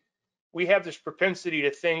basically, we have this propensity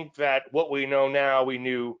to think that what we know now, we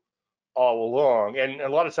knew all along. And a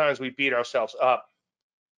lot of times we beat ourselves up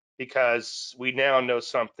because we now know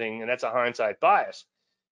something, and that's a hindsight bias.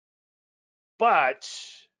 But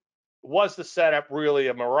was the setup really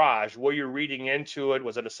a mirage? Were you reading into it?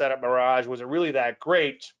 Was it a setup mirage? Was it really that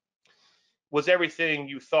great? Was everything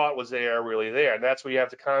you thought was there really there? And that's where you have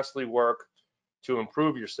to constantly work to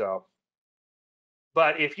improve yourself.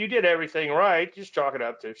 But if you did everything right, just chalk it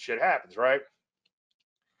up to shit happens, right?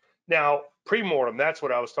 Now, pre-mortem, that's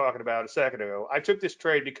what I was talking about a second ago. I took this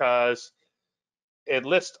trade because it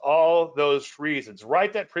lists all those reasons.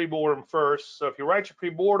 Write that pre-mortem first. So if you write your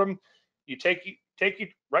pre-mortem, you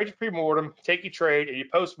write your pre-mortem, take your trade, and you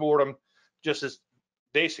post-mortem just as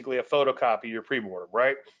basically a photocopy of your pre-mortem,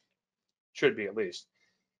 right? Should be at least.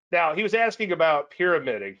 Now, he was asking about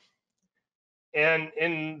pyramiding. And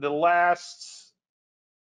in the last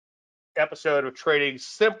episode of Trading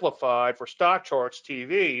Simplified for Stock Charts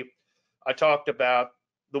TV, I talked about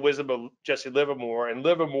the wisdom of Jesse Livermore, and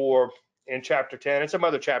Livermore in chapter 10 and some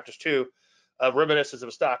other chapters too of Reminiscence of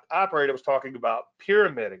a Stock Operator was talking about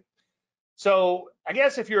pyramiding. So I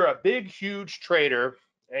guess if you're a big, huge trader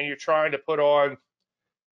and you're trying to put on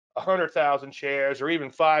 100,000 shares or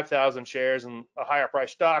even 5,000 shares in a higher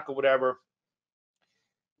price stock or whatever,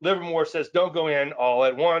 Livermore says don't go in all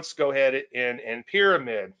at once, go ahead and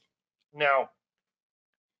pyramid. Now,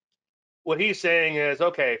 what he's saying is,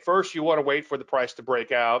 okay, first you want to wait for the price to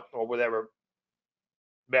break out or whatever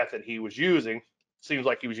method he was using. Seems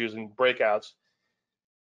like he was using breakouts.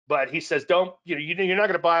 But he says, don't, you're not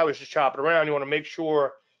going to buy it, just chop it around. You want to make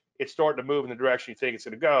sure it's starting to move in the direction you think it's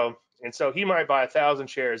going to go. And so he might buy 1,000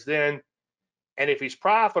 shares then. And if he's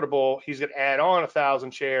profitable, he's going to add on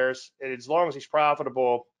 1,000 shares. And as long as he's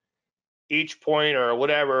profitable, each point or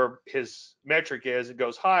whatever his metric is, it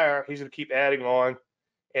goes higher. He's going to keep adding on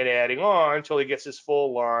and adding on until he gets his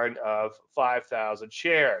full line of 5,000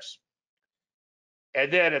 shares.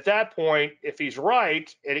 And then at that point, if he's right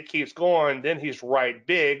and it keeps going, then he's right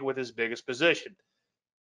big with his biggest position.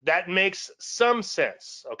 That makes some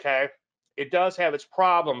sense, okay? It does have its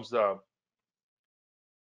problems though.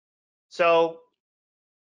 So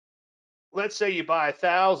let's say you buy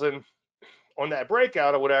 1,000 on that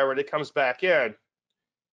breakout or whatever, and it comes back in.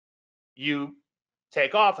 You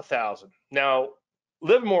take off 1,000. Now,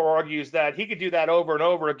 Livermore argues that he could do that over and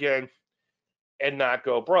over again and not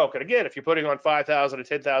go broke. And again, if you're putting on 5,000 or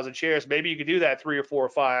 10,000 shares, maybe you could do that 3 or 4 or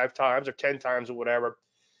 5 times or 10 times or whatever.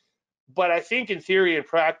 But I think in theory and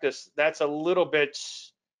practice, that's a little bit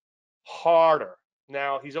harder.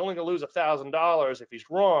 Now, he's only going to lose $1,000 if he's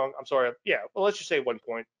wrong. I'm sorry. Yeah, well, let's just say 1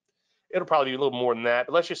 point. It'll probably be a little more than that.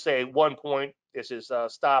 But let's just say 1 point is his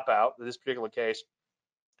stop out in this particular case.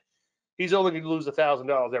 He's only going to lose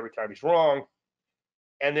 $1,000 every time he's wrong.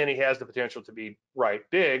 And then he has the potential to be right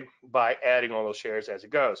big by adding all those shares as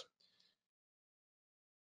it goes.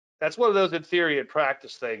 That's one of those in theory and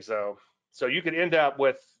practice things, though. So you could end up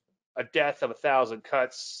with a death of 1,000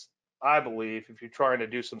 cuts, I believe, if you're trying to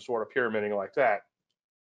do some sort of pyramiding like that.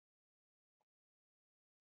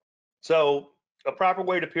 So a proper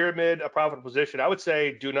way to pyramid a profitable position, I would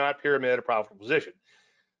say do not pyramid a profitable position.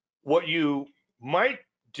 What you might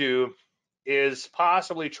do is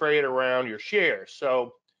possibly trade around your shares.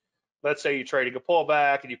 So let's say you're trading a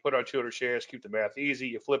pullback and you put on 200 shares, keep the math easy.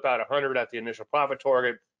 You flip out 100 at the initial profit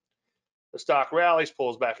target. The stock rallies,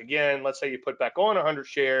 pulls back again. Let's say you put back on 100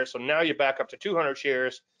 shares. So now you back up to 200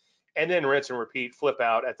 shares and then rinse and repeat, flip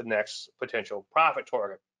out at the next potential profit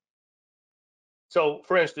target. So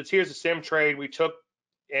for instance, here's a sim trade we took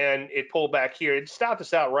and it pulled back here. It stopped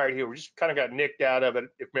us out right here. We just kind of got nicked out of it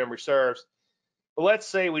if memory serves. But let's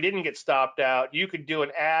say we didn't get stopped out. You could do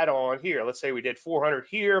an add-on here. Let's say we did 400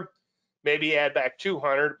 here, maybe add back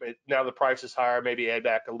 200. But now the price is higher, maybe add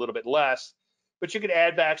back a little bit less. But you could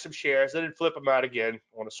add back some shares and then flip them out again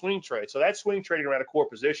on a swing trade. So that's swing trading around a core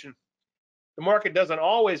position. The market doesn't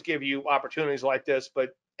always give you opportunities like this, but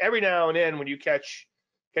every now and then when you catch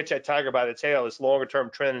that tiger by the tail, this longer term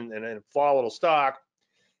trend and a volatile stock,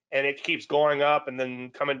 and it keeps going up and then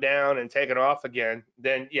coming down and taking off again,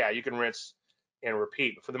 then yeah, you can rinse and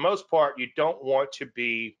repeat. But for the most part, you don't want to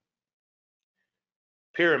be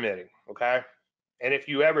pyramiding, okay? And if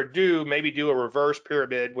you ever do, maybe do a reverse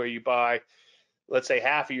pyramid where you buy, let's say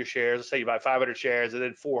half of your shares. Let's say you buy 500 shares and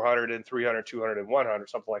then 400 and 300, 200 and 100,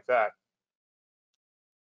 something like that.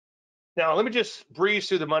 Now, let me just breeze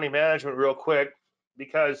through the money management real quick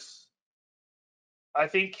because I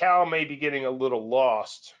think Cal may be getting a little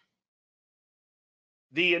lost.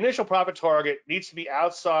 The initial profit target needs to be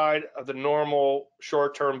outside of the normal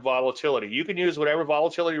short-term volatility. You can use whatever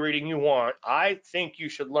volatility reading you want. I think you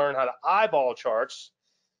should learn how to eyeball charts,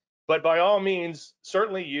 but by all means,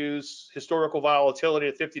 certainly use historical volatility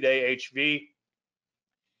at 50-day HV,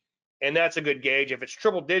 and that's a good gauge. If it's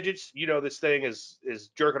triple digits, you know this thing is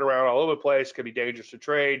jerking around all over the place, could be dangerous to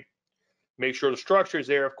trade. Make sure the structure is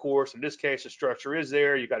there, of course. In this case, the structure is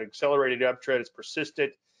there. You got accelerated uptrend, it's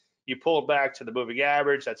persistent. You pull it back to the moving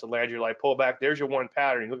average. That's a Landry-like pullback. There's your one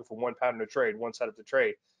pattern. You're looking for one pattern to trade, one setup to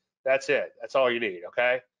trade. That's it. That's all you need,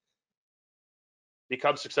 okay?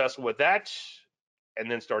 Become successful with that, and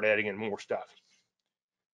then start adding in more stuff.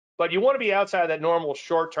 But you want to be outside that normal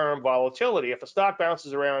short-term volatility. If a stock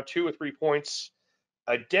bounces around 2 or 3 points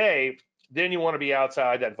a day, then you want to be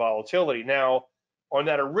outside that volatility. Now, on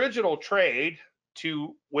that original trade,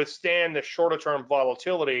 to withstand the shorter term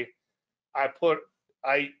volatility, I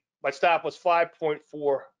my stop was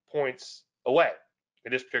 5.4 points away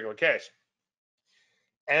in this particular case.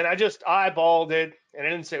 And I just eyeballed it, and I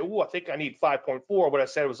didn't say, "Oh, I think I need 5.4." What I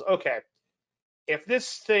said was, "Okay, if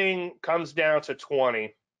this thing comes down to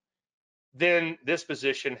 20, then this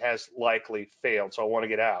position has likely failed, so I want to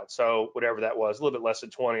get out." So whatever that was, a little bit less than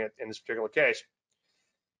 20 in this particular case.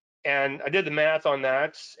 And I did the math on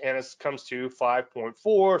that, and it comes to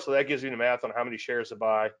 5.4. So that gives me the math on how many shares to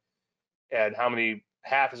buy and how many,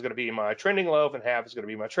 half is going to be my trending loaf and half is going to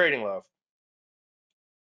be my trading loaf.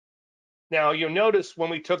 Now you'll notice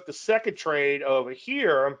when we took the second trade over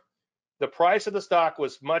here, the price of the stock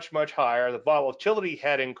was much, much higher. The volatility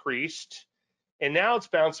had increased, and now it's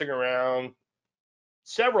bouncing around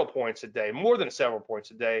several points a day, more than several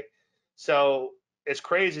points a day. So as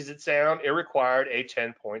crazy as it sounds, it required a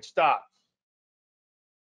 10-point stop.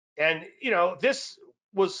 And this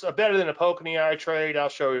was better than a poke in the eye trade.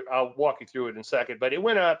 I'll walk you through it in a second. But it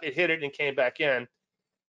went up, it hit it, and came back in.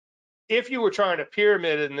 If you were trying to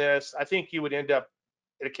pyramid in this, I think you would end up,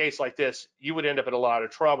 in a case like this, you would end up in a lot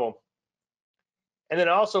of trouble. And then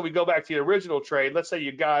also we go back to the original trade. Let's say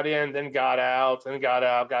you got in, then got out, then got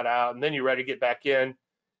out, and then you're ready to get back in.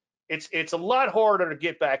 It's a lot harder to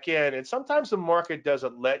get back in, and sometimes the market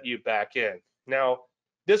doesn't let you back in. Now,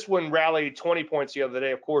 this one rallied 20 points the other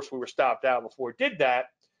day. Of course, we were stopped out before it did that.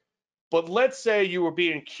 But let's say you were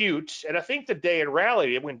being cute, and I think the day it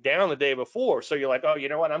rallied, it went down the day before. So you're like, oh, you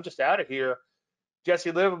know what? I'm just out of here.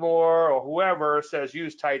 Jesse Livermore or whoever says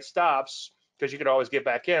use tight stops because you can always get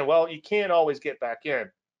back in. Well, you can't always get back in.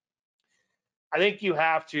 I think you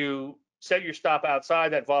have to set your stop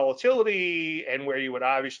outside that volatility and where you would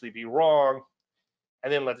obviously be wrong,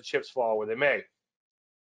 and then let the chips fall where they may.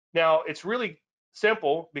 Now, it's really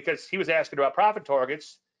simple because he was asking about profit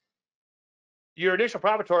targets. Your initial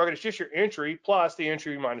profit target is just your entry plus the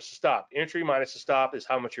entry minus the stop. Entry minus the stop is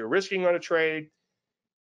how much you're risking on a trade.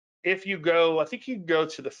 If you go, I think you can go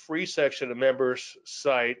to the free section of the members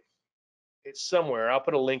site. It's somewhere. I'll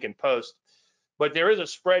put a link in post. But there is a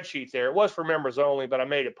spreadsheet there. It was for members only, but I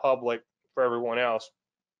made it public for everyone else.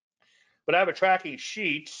 But I have a tracking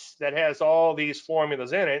sheet that has all these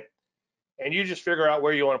formulas in it, and you just figure out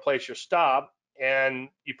where you want to place your stop, and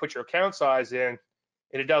you put your account size in,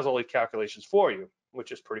 and it does all these calculations for you,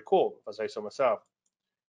 which is pretty cool, if I say so myself.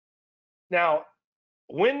 Now,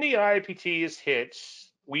 when the IPT is hit,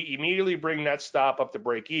 we immediately bring that stop up to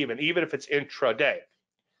break even if it's intraday.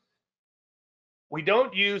 We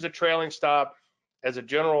don't use a trailing stop as a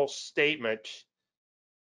general statement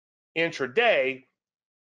intraday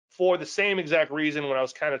for the same exact reason when I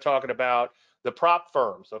was kind of talking about the prop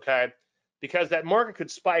firms, okay? Because that market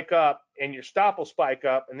could spike up and your stop will spike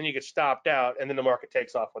up and then you get stopped out and then the market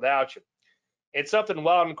takes off without you. It's something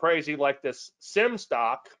wild and crazy like this sim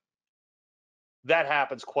stock that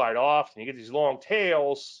happens quite often. You get these long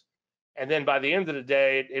tails, and then by the end of the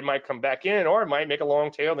day, it might come back in, or it might make a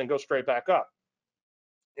long tail, then go straight back up.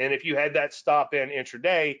 And if you had that stop in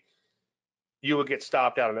intraday, you would get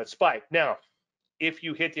stopped out of that spike. Now, if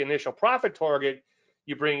you hit the initial profit target,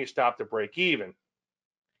 you bring your stop to break even.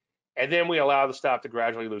 And then we allow the stop to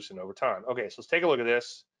gradually loosen over time. Okay, so let's take a look at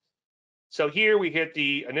this. So here we hit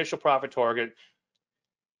the initial profit target,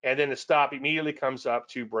 and then the stop immediately comes up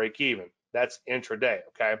to break even. That's intraday,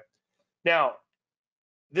 okay? Now,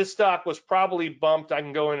 this stock was probably bumped. I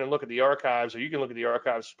can go in and look at the archives, or you can look at the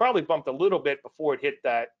archives. It's probably bumped a little bit before it hit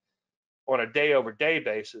that on a day-over-day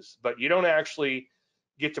basis, but you don't actually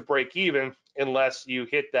get to break even unless you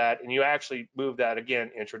hit that and you actually move that again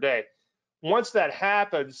intraday. Once that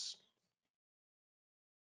happens,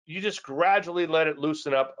 you just gradually let it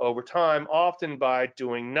loosen up over time, often by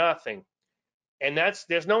doing nothing. And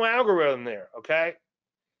there's no algorithm there, okay?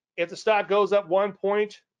 If the stock goes up 1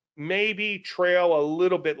 point, maybe trail a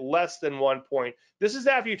little bit less than 1 point. This is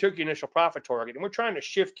after you took your initial profit target, and we're trying to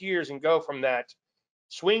shift gears and go from that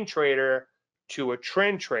swing trader to a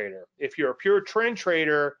trend trader. If you're a pure trend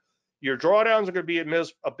trader, your drawdowns are going to be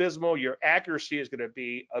abysmal, your accuracy is going to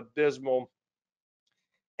be abysmal,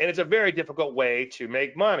 and it's a very difficult way to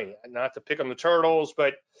make money. Not to pick on the turtles,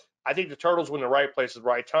 but I think the turtles were in the right place at the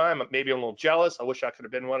right time. Maybe I'm a little jealous. I wish I could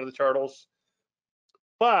have been one of the turtles.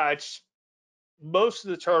 But most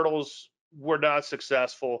of the turtles were not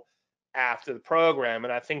successful after the program,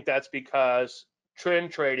 and I think that's because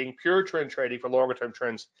trend trading, pure trend trading for longer term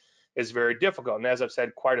trends is very difficult. And as I've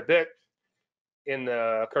said quite a bit in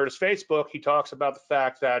Curtis Facebook, he talks about the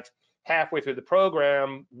fact that halfway through the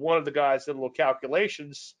program, one of the guys did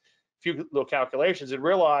few little calculations, and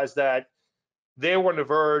realized that they were on the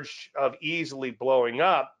verge of easily blowing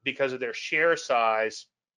up because of their share size.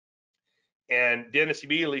 And Dennis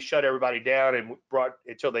immediately shut everybody down and brought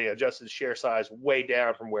until they adjusted the share size way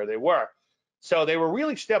down from where they were. So they were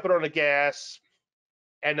really stepping on the gas,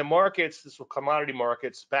 and the markets, this was commodity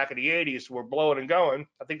markets back in the 80s, were blowing and going.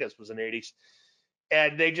 I think this was in the 80s.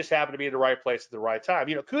 And they just happened to be in the right place at the right time.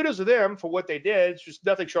 Kudos to them for what they did. It's just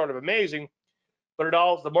nothing short of amazing, but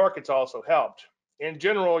the markets also helped. In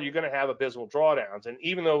general, you're going to have abysmal drawdowns. And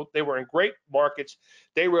even though they were in great markets,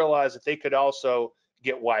 they realized that they could also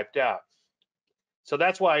get wiped out. So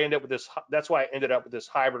that's why I ended up with this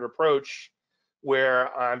hybrid approach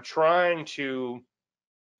where I'm trying to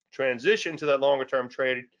transition to that longer term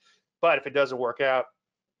trade, but if it doesn't work out,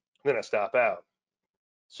 then I stop out.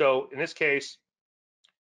 So in this case,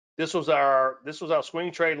 this was our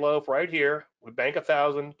swing trade low right here. We bank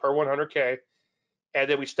 1,000 per 100K, and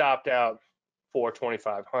then we stopped out for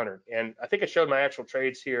 2,500. And I think I showed my actual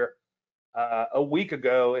trades here a week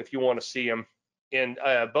ago. If you want to see them in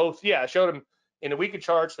both, I showed them in the weekly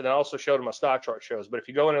charts, and I also showed them my stock chart shows. But if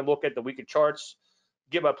you go in and look at the weekly charts,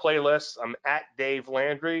 get my playlist. I'm at Dave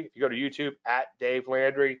Landry. If you go to YouTube, at Dave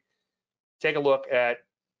Landry, take a look at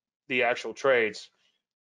the actual trades.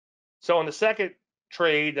 So on the second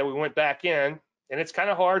trade that we went back in, and it's kind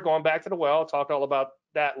of hard going back to the well, I talked all about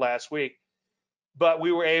that last week, but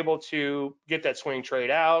we were able to get that swing trade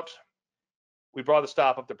out. We brought the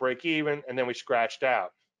stop up to break even, and then we scratched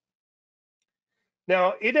out.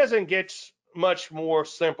 Now, it doesn't get much more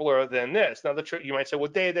simpler than this. Now, you might say,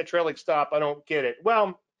 well, Dave, that trailing stop, I don't get it.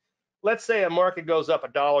 Well, let's say a market goes up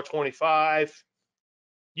 $1.25.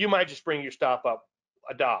 You might just bring your stop up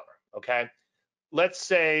 $1, okay? Let's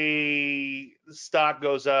say the stock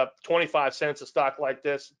goes up 25 cents, a stock like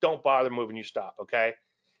this, don't bother moving your stop, okay?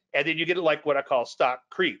 And then you get like what I call stock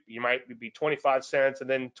creep. You might be 25 cents and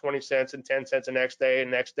then 20 cents and 10 cents the next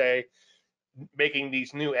day, making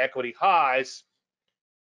these new equity highs.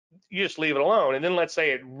 You just leave it alone. And then let's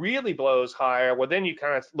say it really blows higher. Well, then you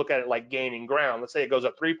kind of look at it like gaining ground. Let's say it goes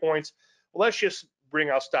up 3 points. Well, let's just bring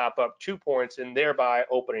our stop up 2 points and thereby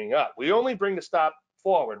opening up. We only bring the stop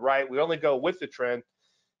forward, right? We only go with the trend.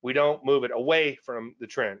 We don't move it away from the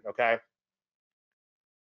trend, okay?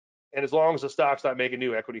 And as long as the stock's not making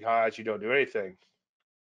new equity highs, you don't do anything.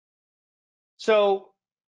 So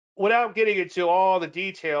without getting into all the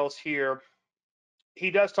details here, he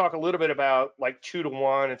does talk a little bit about like 2 to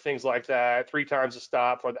 1 and things like that, 3 times the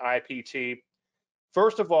stop for the IPT.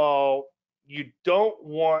 First of all, you don't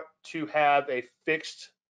want to have a fixed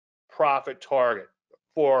profit target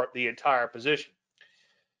for the entire position,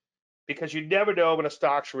 because you never know when a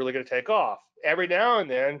stock's really going to take off. Every now and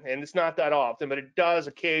then, and it's not that often, but it does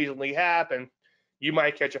occasionally happen, you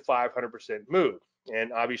might catch a 500% move.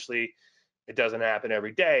 And obviously, it doesn't happen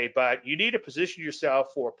every day, but you need to position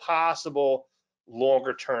yourself for possible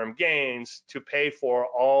longer term gains to pay for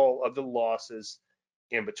all of the losses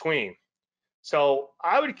in between. So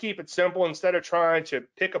I would keep it simple. Instead of trying to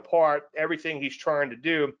pick apart everything he's trying to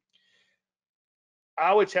do,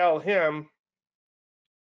 I would tell him,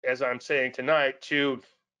 as I'm saying tonight, to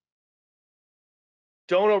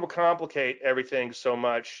don't overcomplicate everything so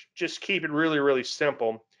much. Just keep it really, really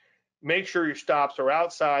simple. Make sure your stops are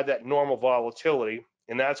outside that normal volatility,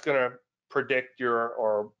 and that's going to predict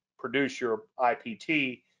or produce your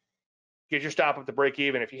IPT. Get your stop up to break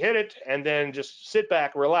even if you hit it, and then just sit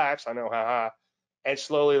back, relax. I know, haha, and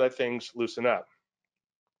slowly let things loosen up.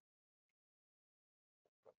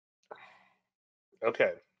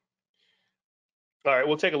 Okay. All right,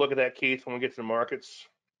 we'll take a look at that, Keith, when we get to the markets.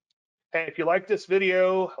 Hey, if you like this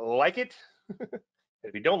video, like it.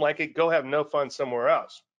 If you don't like it, go have no fun somewhere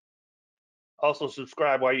else. Also,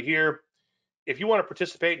 subscribe while you're here. If you want to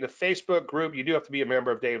participate in the Facebook group, you do have to be a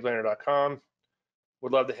member of DaveLandry.com.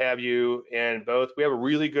 Would love to have you in both. We have a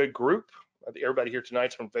really good group. I think everybody here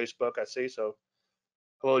tonight's from Facebook, I see. So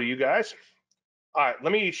hello to you guys. All right,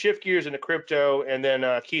 let me shift gears into crypto, and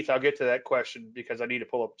then Keith, I'll get to that question because I need to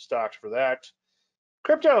pull up stocks for that.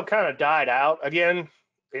 Crypto kind of died out again.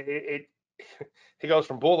 It goes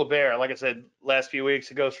from bull to bear. Like I said, last few weeks,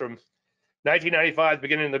 it goes from 1995,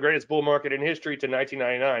 beginning of the greatest bull market in history, to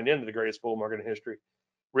 1999, the end of the greatest bull market in history.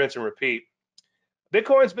 Rinse and repeat.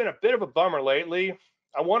 Bitcoin's been a bit of a bummer lately.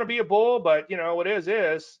 I want to be a bull, but what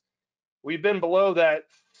is. We've been below that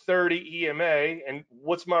 30 EMA. And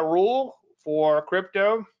what's my rule for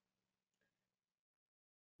crypto?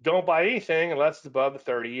 don't buy anything unless it's above the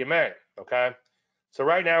 30 EMA. Okay. So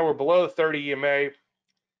right now we're below the 30 EMA.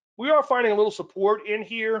 We are finding a little support in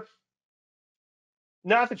here.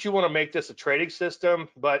 Not that you want to make this a trading system,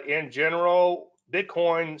 but in general,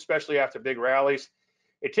 Bitcoin, especially after big rallies,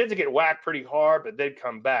 it tends to get whacked pretty hard, but then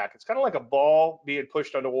come back. It's kind of like a ball being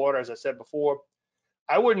pushed underwater, as I said before.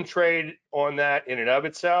 I wouldn't trade on that in and of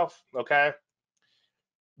itself, okay?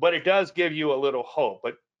 But it does give you a little hope.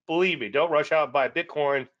 But believe me, don't rush out and buy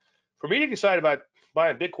Bitcoin. For me to decide about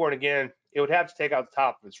buying Bitcoin again, it would have to take out the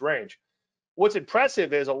top of its range. What's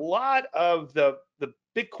impressive is a lot of the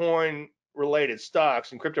Bitcoin related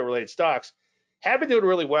stocks and crypto related stocks have been doing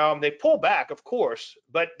really well. And they pull back, of course,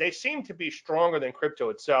 but they seem to be stronger than crypto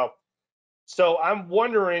itself. So I'm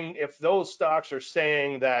wondering if those stocks are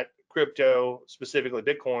saying that crypto, specifically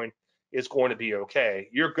Bitcoin, is going to be okay.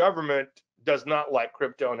 Your government does not like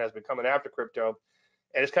crypto and has been coming after crypto,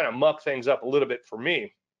 and it's kind of mucked things up a little bit for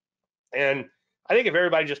me. And I think if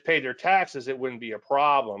everybody just paid their taxes, it wouldn't be a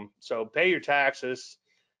problem. So pay your taxes,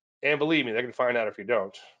 and believe me, they're going to find out if you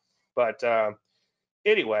don't. But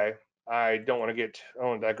anyway, I don't want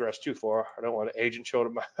to digress too far. I don't want an agent show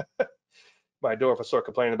up my door if I start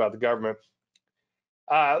complaining about the government.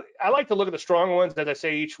 I like to look at the strong ones, as I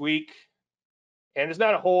say each week, and there's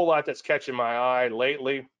not a whole lot that's catching my eye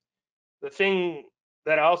lately. The thing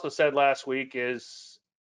that I also said last week is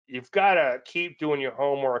you've got to keep doing your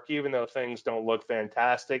homework, even though things don't look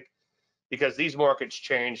fantastic, because these markets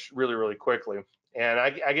change really, really quickly. And I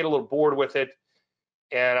get a little bored with it,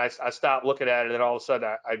 and I stopped looking at it, and all of a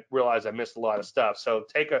sudden I realized I missed a lot of stuff. So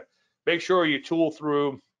make sure you tool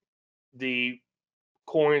through the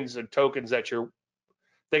coins and tokens that you're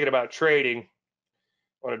thinking about trading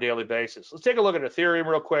on a daily basis. Let's take a look at Ethereum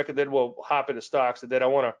real quick, and then we'll hop into stocks. And then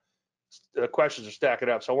the questions are stacking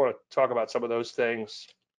up, so I want to talk about some of those things.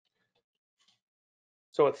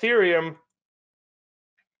 So Ethereum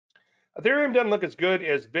doesn't look as good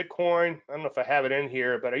as Bitcoin. I don't know if I have it in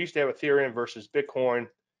here, but I used to have Ethereum versus Bitcoin,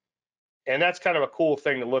 and that's kind of a cool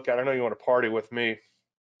thing to look at. I know you want to party with me.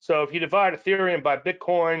 So if you divide Ethereum by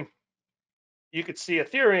Bitcoin, you could see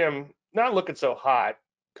Ethereum not looking so hot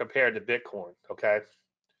compared to Bitcoin, okay?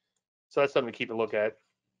 So that's something to keep a look at.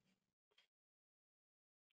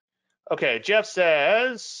 Okay, Jeff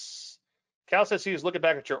says, Cal says he was looking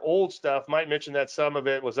back at your old stuff, might mention that some of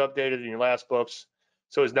it was updated in your last books,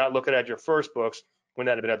 so he's not looking at your first books when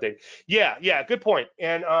that had been updated. Yeah, good point.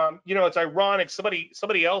 And it's ironic.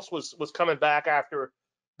 Somebody else was coming back after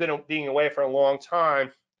being away for a long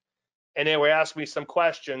time, and they were asking me some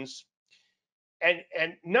questions,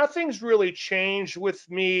 and nothing's really changed with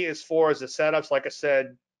me as far as the setups. Like I said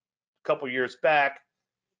a couple years back,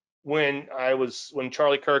 when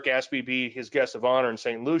Charlie Kirk asked me to be his guest of honor in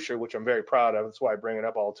St. Lucia, which I'm very proud of. That's why I bring it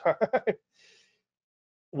up all the time.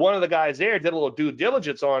 One of the guys there did a little due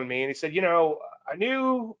diligence on me, and he said, I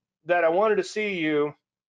knew that I wanted to see you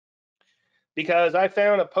because I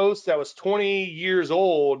found a post that was 20 years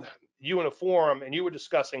old, you in a forum, and you were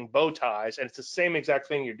discussing bow ties, and it's the same exact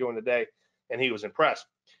thing you're doing today. And he was impressed.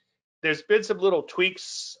 There's been some little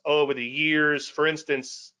tweaks over the years. For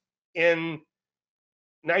instance, in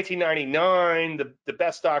 1999, the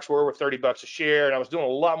best stocks were over $30 a share, and I was doing a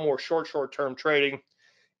lot more short-term trading,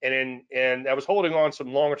 and I was holding on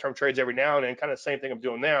some longer-term trades every now and then, kind of the same thing I'm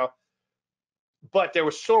doing now. But there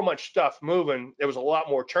was so much stuff moving, there was a lot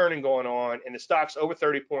more turning going on, and the stocks over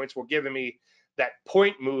 30 points were giving me that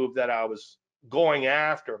point move that I was going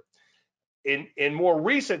after. In more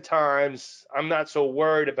recent times, I'm not so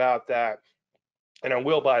worried about that, and I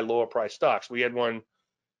will buy lower price stocks. We had one.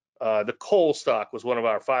 The coal stock was one of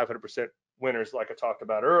our 500% winners, like I talked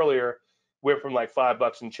about earlier. Went from like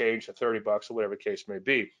 $5 and change to $30 or whatever the case may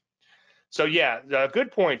be. So yeah,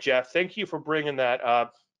 good point, Jeff. Thank you for bringing that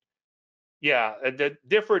up. Yeah,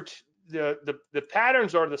 the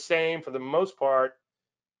patterns are the same for the most part,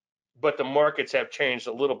 but the markets have changed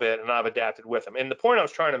a little bit, and I've adapted with them. And the point I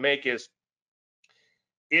was trying to make is,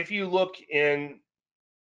 if you look in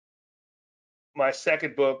my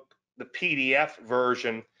second book, the PDF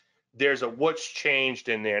version, there's a what's changed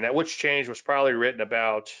in there. And that what's changed was probably written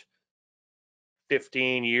about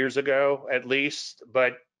 15 years ago at least,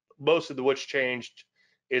 but most of the what's changed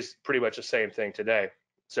is pretty much the same thing today.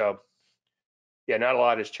 So yeah, not a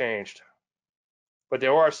lot has changed, but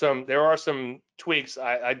there are some tweaks.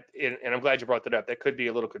 And I'm glad you brought that up. That could be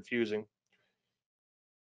a little confusing.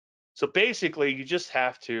 So basically, you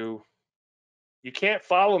can't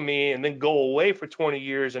follow me and then go away for 20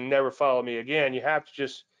 years and never follow me again. You have to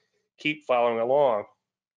just keep following along.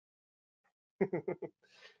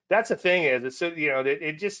 That's the thing is, it's,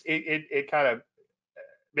 it kind of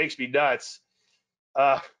makes me nuts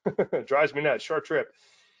uh, drives me nuts. Short trip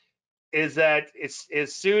is that it's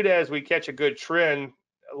as soon as we catch a good trend,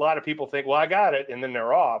 a lot of people think, well, I got it, and then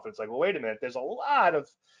they're off. It's like, well, wait a minute. There's a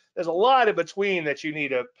lot in between that you need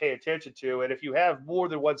to pay attention to, and if you have more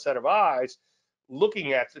than one set of eyes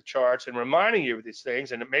looking at the charts and reminding you of these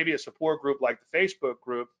things, and maybe a support group like the Facebook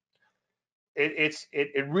group,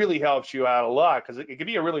 it really helps you out a lot, because it can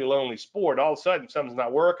be a really lonely sport. All of a sudden, something's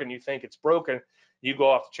not working, you think it's broken, you go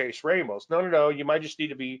off to chase rainbows. No, no, no. You might just need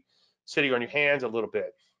to be sitting on your hands a little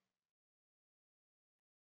bit.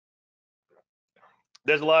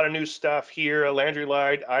 There's a lot of new stuff here. Landry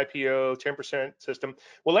Light, IPO, 10% system.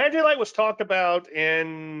 Well, Landry Light was talked about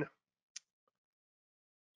in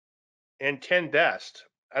 10 Best.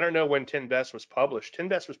 I don't know when 10 Best was published. 10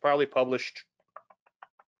 Best was probably published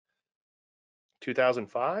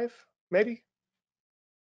 2005, maybe.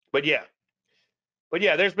 But yeah,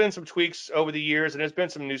 there's been some tweaks over the years, and there's been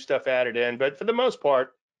some new stuff added in. But for the most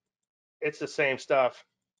part, it's the same stuff.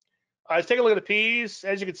 Let's take a look at the Ps.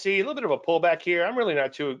 As you can see, a little bit of a pullback here. I'm really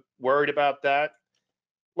not too worried about that.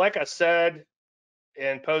 Like I said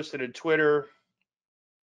and posted in Twitter,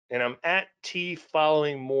 and I'm at T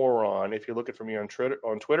following moron if you're looking for me on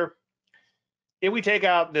Twitter. If we take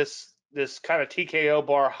out this kind of TKO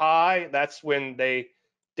bar high, that's when they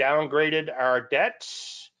downgraded our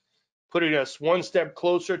debts, putting us one step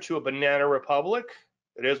closer to a banana republic.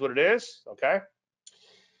 It is what it is, okay?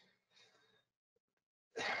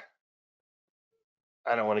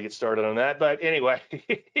 I don't want to get started on that, but anyway,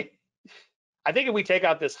 I think if we take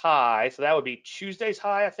out this high, so that would be Tuesday's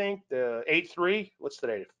high, I think, the 8-3. What's the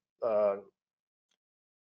date? The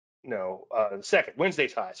second,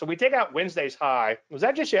 Wednesday's high. So we take out Wednesday's high. Was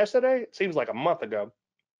that just yesterday? It seems like a month ago.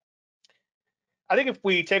 I think if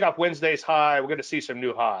we take off Wednesday's high, we're going to see some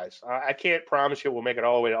new highs. I can't promise you we'll make it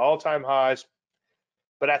all the way to all-time highs,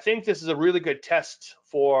 but I think this is a really good test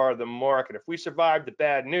for the market. If we survive the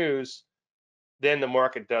bad news, then the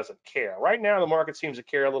market doesn't care. Right now, the market seems to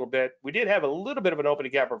care a little bit. We did have a little bit of an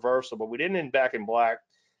opening gap reversal, but we didn't end back in black.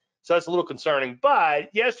 So that's a little concerning. But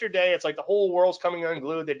yesterday, it's like the whole world's coming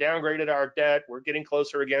unglued. They downgraded our debt. We're getting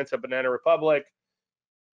closer again to Banana Republic.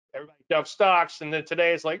 Everybody dumped stocks. And then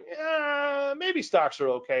today it's like, maybe stocks are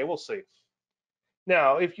okay. We'll see.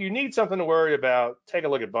 Now, if you need something to worry about, take a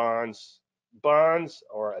look at bonds. Bonds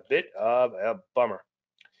are a bit of a bummer.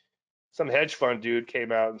 Some hedge fund dude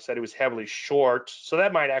came out and said he was heavily short. So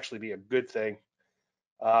that might actually be a good thing.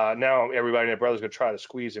 Now everybody and their brother's going to try to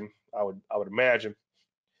squeeze him, I would imagine.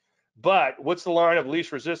 But what's the line of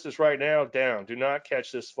least resistance right now? Down. Do not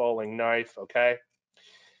catch this falling knife, okay?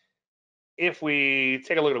 If we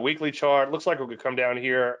take a look at a weekly chart, looks like we could come down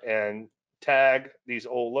here and tag these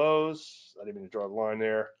old lows. I didn't mean to draw the line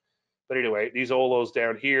there. But anyway, these old lows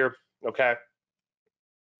down here, okay?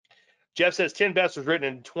 Jeff says 10 Best was written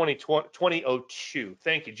in 2002.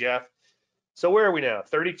 Thank you, Jeff. So where are we now?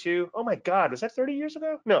 32? Oh my God, was that 30 years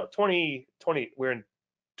ago? No, 2020. We're in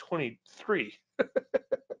 23.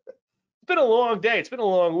 It's been a long day. It's been a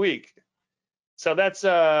long week. So that's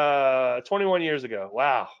 21 years ago.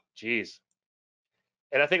 Wow, geez.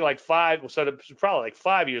 And I think like probably like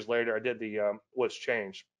 5 years later, I did the what's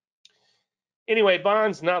changed. Anyway,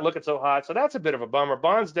 bonds not looking so hot. So that's a bit of a bummer.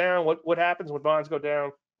 Bonds down. What happens when bonds go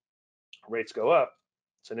down? Rates go up.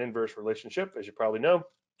 It's an inverse relationship, as you probably know.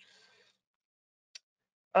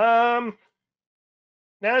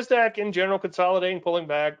 NASDAQ in general consolidating, pulling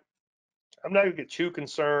back. I'm not going to get too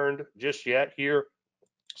concerned just yet here.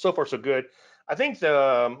 So far, so good. I think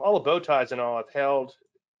all the bow ties and all have held.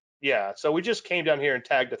 Yeah, so we just came down here and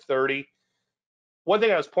tagged a 30. One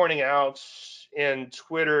thing I was pointing out in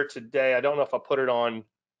Twitter today, I don't know if I put it on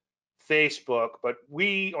Facebook, but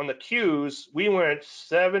we, on the Qs, we went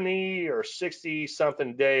 70 or 60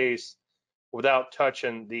 something days without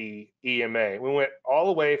touching the EMA. We went all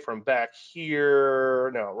the way from back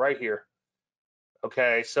here, no, right here.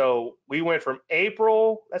 Okay, so we went from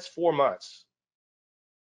April, that's 4 months,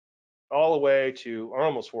 all the way to, or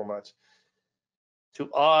almost 4 months, to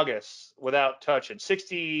August without touching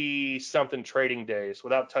 60 something trading days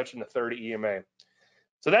without touching the 30 EMA.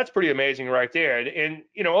 So that's pretty amazing right there. And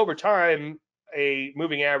you know, over time, a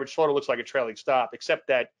moving average sort of looks like a trailing stop, except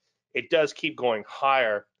that it does keep going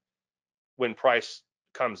higher when price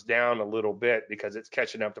comes down a little bit, because it's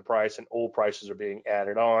catching up to price and old prices are being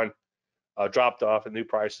added on, dropped off, and new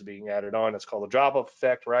prices being added on. That's called the drop-off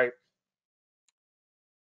effect, right?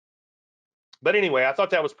 But anyway, I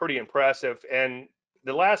thought that was pretty impressive. And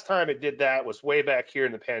the last time it did that was way back here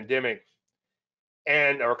in the pandemic,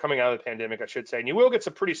 or coming out of the pandemic, I should say. And you will get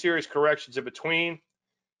some pretty serious corrections in between.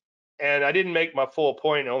 And I didn't make my full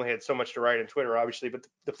point. I only had so much to write on Twitter, obviously. But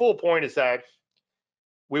the full point is that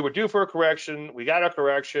we were due for a correction. We got a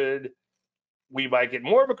correction. We might get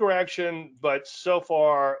more of a correction, but so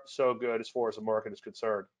far, so good as far as the market is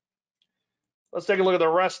concerned. Let's take a look at the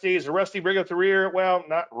Rusties. The Rusty bring up the rear? Well,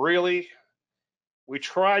 not really. We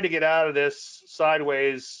tried to get out of this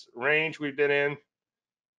sideways range we've been in,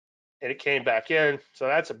 and it came back in. So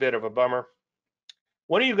that's a bit of a bummer.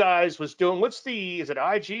 One of you guys was doing, is it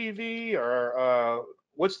IGV or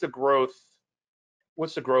what's the growth?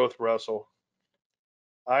 What's the growth, Russell?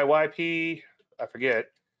 IYP? I forget.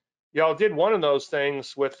 Y'all did one of those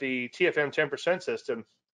things with the TFM 10% system,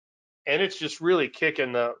 and it's just really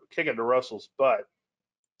kicking the Russell's butt.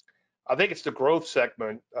 I think it's the growth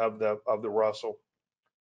segment of the Russell.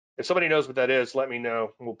 If somebody knows what that is, let me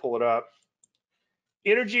know. We'll pull it up.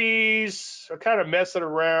 Energies are kind of messing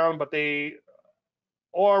around, but they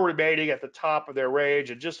are remaining at the top of their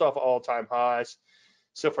range and just off all-time highs.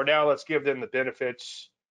 So for now, let's give them the benefits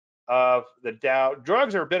of the doubt.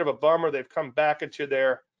 Drugs are a bit of a bummer. They've come back into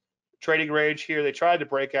their trading range here. They tried to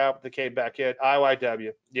break out, but they came back in.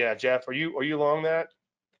 IYW. Yeah, Jeff, are you long that?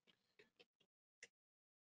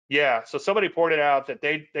 Yeah. So somebody pointed out that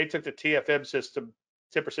they took the TFM system,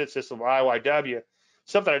 10% system, IYW,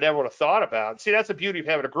 something I never would have thought about. See, that's the beauty of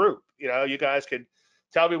having a group. You know, you guys can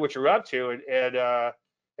tell me what you're up to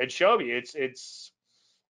and show me. It's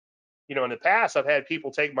you know, in the past I've had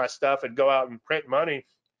people take my stuff and go out and print money,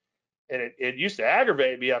 and it used to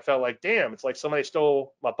aggravate me. I felt like, damn, it's like somebody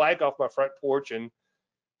stole my bike off my front porch and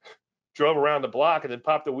drove around the block and then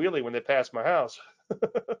popped the wheelie when they passed my house.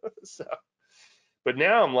 So, but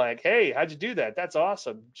now I'm like, hey, how'd you do that? That's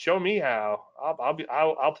awesome. Show me how.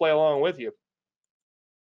 I'll play along with you.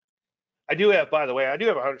 I do have, by the way, I do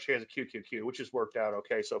have 100 shares of QQQ, which has worked out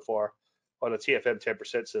okay so far on the TFM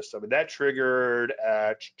 10% system, and that triggered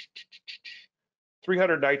at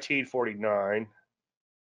 319.49.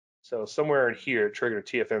 So somewhere in here, it triggered a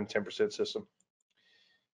TFM 10% system.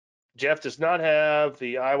 Jeff does not have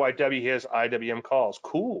the IYW. He has IWM calls.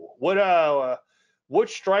 Cool.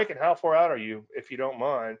 Which strike and how far out are you, if you don't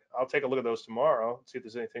mind? I'll take a look at those tomorrow, see if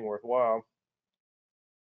there's anything worthwhile.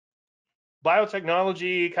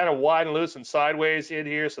 Biotechnology kind of wide and loose and sideways in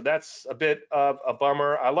here, so that's a bit of a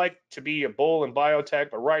bummer. I like to be a bull in biotech,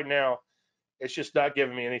 but right now it's just not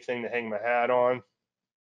giving me anything to hang my hat on.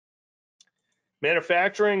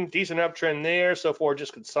 Manufacturing, decent uptrend there. So far,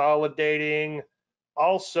 just consolidating.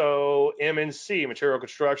 Also, MNC, material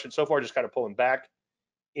construction, so far just kind of pulling back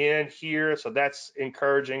in here. So that's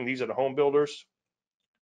encouraging. These are the home builders.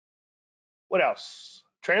 What else?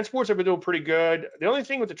 Transports have been doing pretty good. The only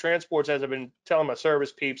thing with the transports, as I've been telling my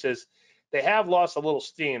service peeps, is they have lost a little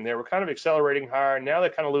steam. They were kind of accelerating higher. Now they're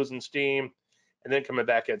kind of losing steam and then coming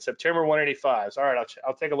back in. September 185s. All right,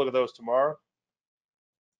 I'll take a look at those tomorrow.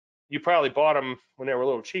 You probably bought them when they were a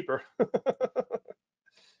little cheaper.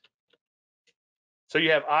 So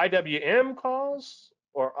you have IWM calls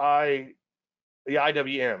or the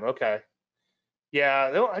IWM? Okay.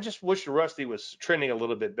 Yeah, I just wish the Rusty was trending a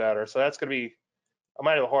little bit better. So that's going to be, I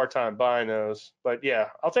might have a hard time buying those. But yeah,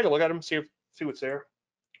 I'll take a look at them, see what's there.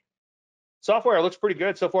 Software looks pretty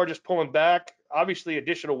good so far, just pulling back. Obviously,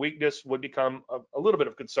 additional weakness would become a little bit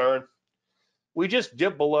of concern. We just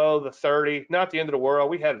dipped below the 30, not the end of the world.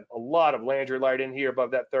 We had a lot of Landry light in here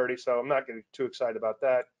above that 30, so I'm not getting too excited about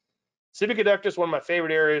that. Semiconductor is one of my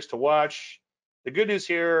favorite areas to watch. The good news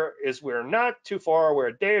here is we're not too far. We're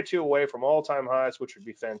a day or two away from all-time highs, which would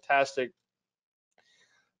be fantastic.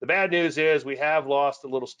 The bad news is we have lost a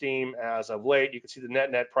little steam as of late. You can see the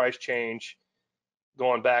net price change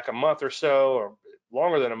going back a month or so, or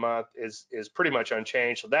longer than a month, is pretty much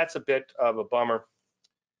unchanged. So that's a bit of a bummer.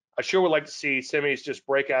 I sure would like to see semis just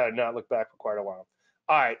break out and not look back for quite a while.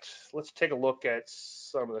 All right, let's take a look at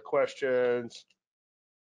some of the questions.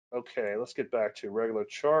 Okay, let's get back to regular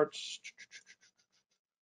charts.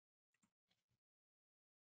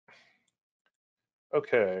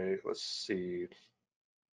 Okay, let's see.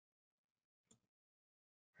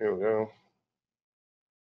 Here we go.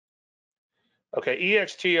 Okay,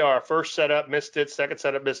 EXTR, first setup, missed it. Second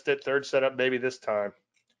setup, missed it. Third setup, maybe this time.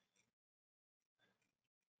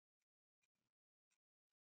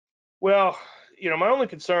 Well, you know, my only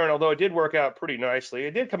concern, although it did work out pretty nicely,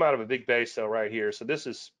 it did come out of a big base though right here. So this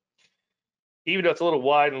is, even though it's a little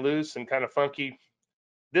wide and loose and kind of funky,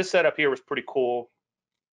 this setup here was pretty cool,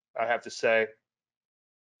 I have to say.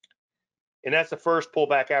 And that's the first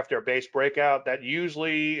pullback after a base breakout. That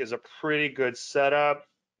usually is a pretty good setup.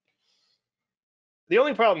 The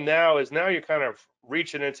only problem now is now you're kind of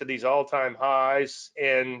reaching into these all-time highs,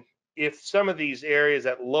 and if some of these areas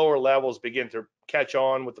at lower levels begin to catch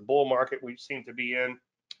on with the bull market we seem to be in,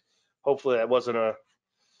 hopefully that wasn't a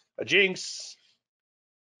jinx.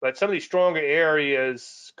 But some of these stronger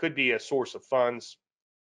areas could be a source of funds.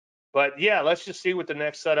 But yeah, let's just see what the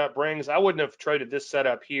next setup brings. I wouldn't have traded this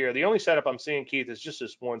setup here. The only setup I'm seeing, Keith, is just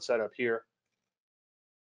this one setup here.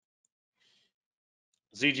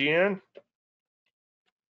 ZGN.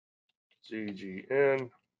 ZGN.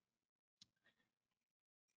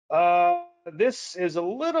 This is a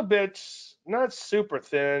little bit, not super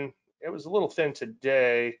thin. It was a little thin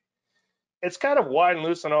today. It's kind of wide and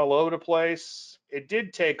loose and all over the place. It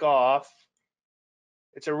did take off.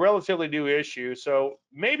 It's a relatively new issue, so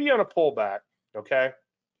maybe on a pullback, okay?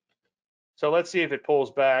 So let's see if it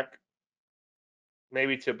pulls back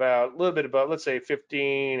maybe to about a little bit above, let's say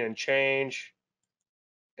 15 and change,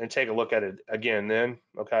 and take a look at it again then,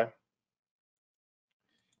 okay?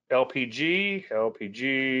 LPG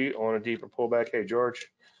on a deeper pullback. Hey, George.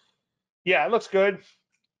 Yeah, it looks good.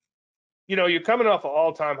 You know, you're coming off of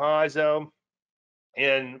all-time highs though,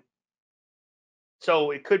 and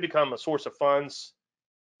so it could become a source of funds.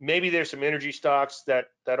 Maybe there's some energy stocks that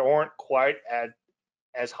aren't quite at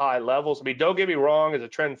as high levels. I mean, don't get me wrong, as a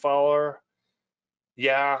trend follower,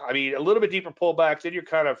 yeah, I mean, a little bit deeper pullback, then you're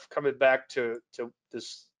kind of coming back to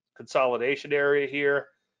this consolidation area here.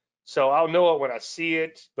 So I'll know it when I see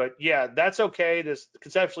it. But yeah, that's okay. This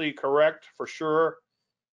conceptually correct for sure.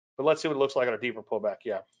 But let's see what it looks like on a deeper pullback.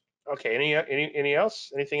 Yeah. Okay. Any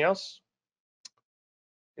else? Anything else?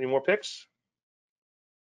 Any more picks?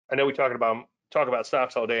 I know we talk about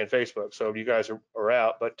stocks all day on Facebook, so you guys are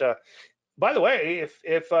out. But by the way,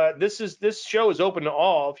 if this show is open to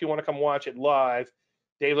all, if you want to come watch it live,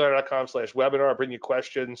 davelandry.com/webinar. Bring your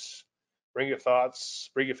questions, bring your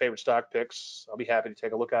thoughts, bring your favorite stock picks. I'll be happy to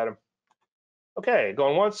take a look at them. Okay,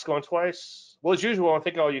 going once, going twice. Well, as usual, I want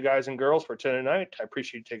to thank all you guys and girls for attending tonight. I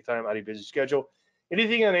appreciate you taking time out of your busy schedule.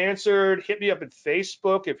 Anything unanswered, hit me up at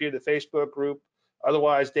Facebook if you're in the Facebook group.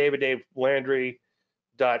 Otherwise, davelandry.com.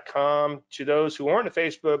 To those who aren't in the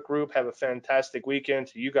Facebook group, have a fantastic weekend.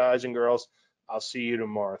 To you guys and girls, I'll see you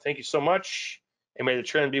tomorrow. Thank you so much, and may the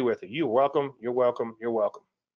trend be with you. You're welcome. You're welcome. You're welcome.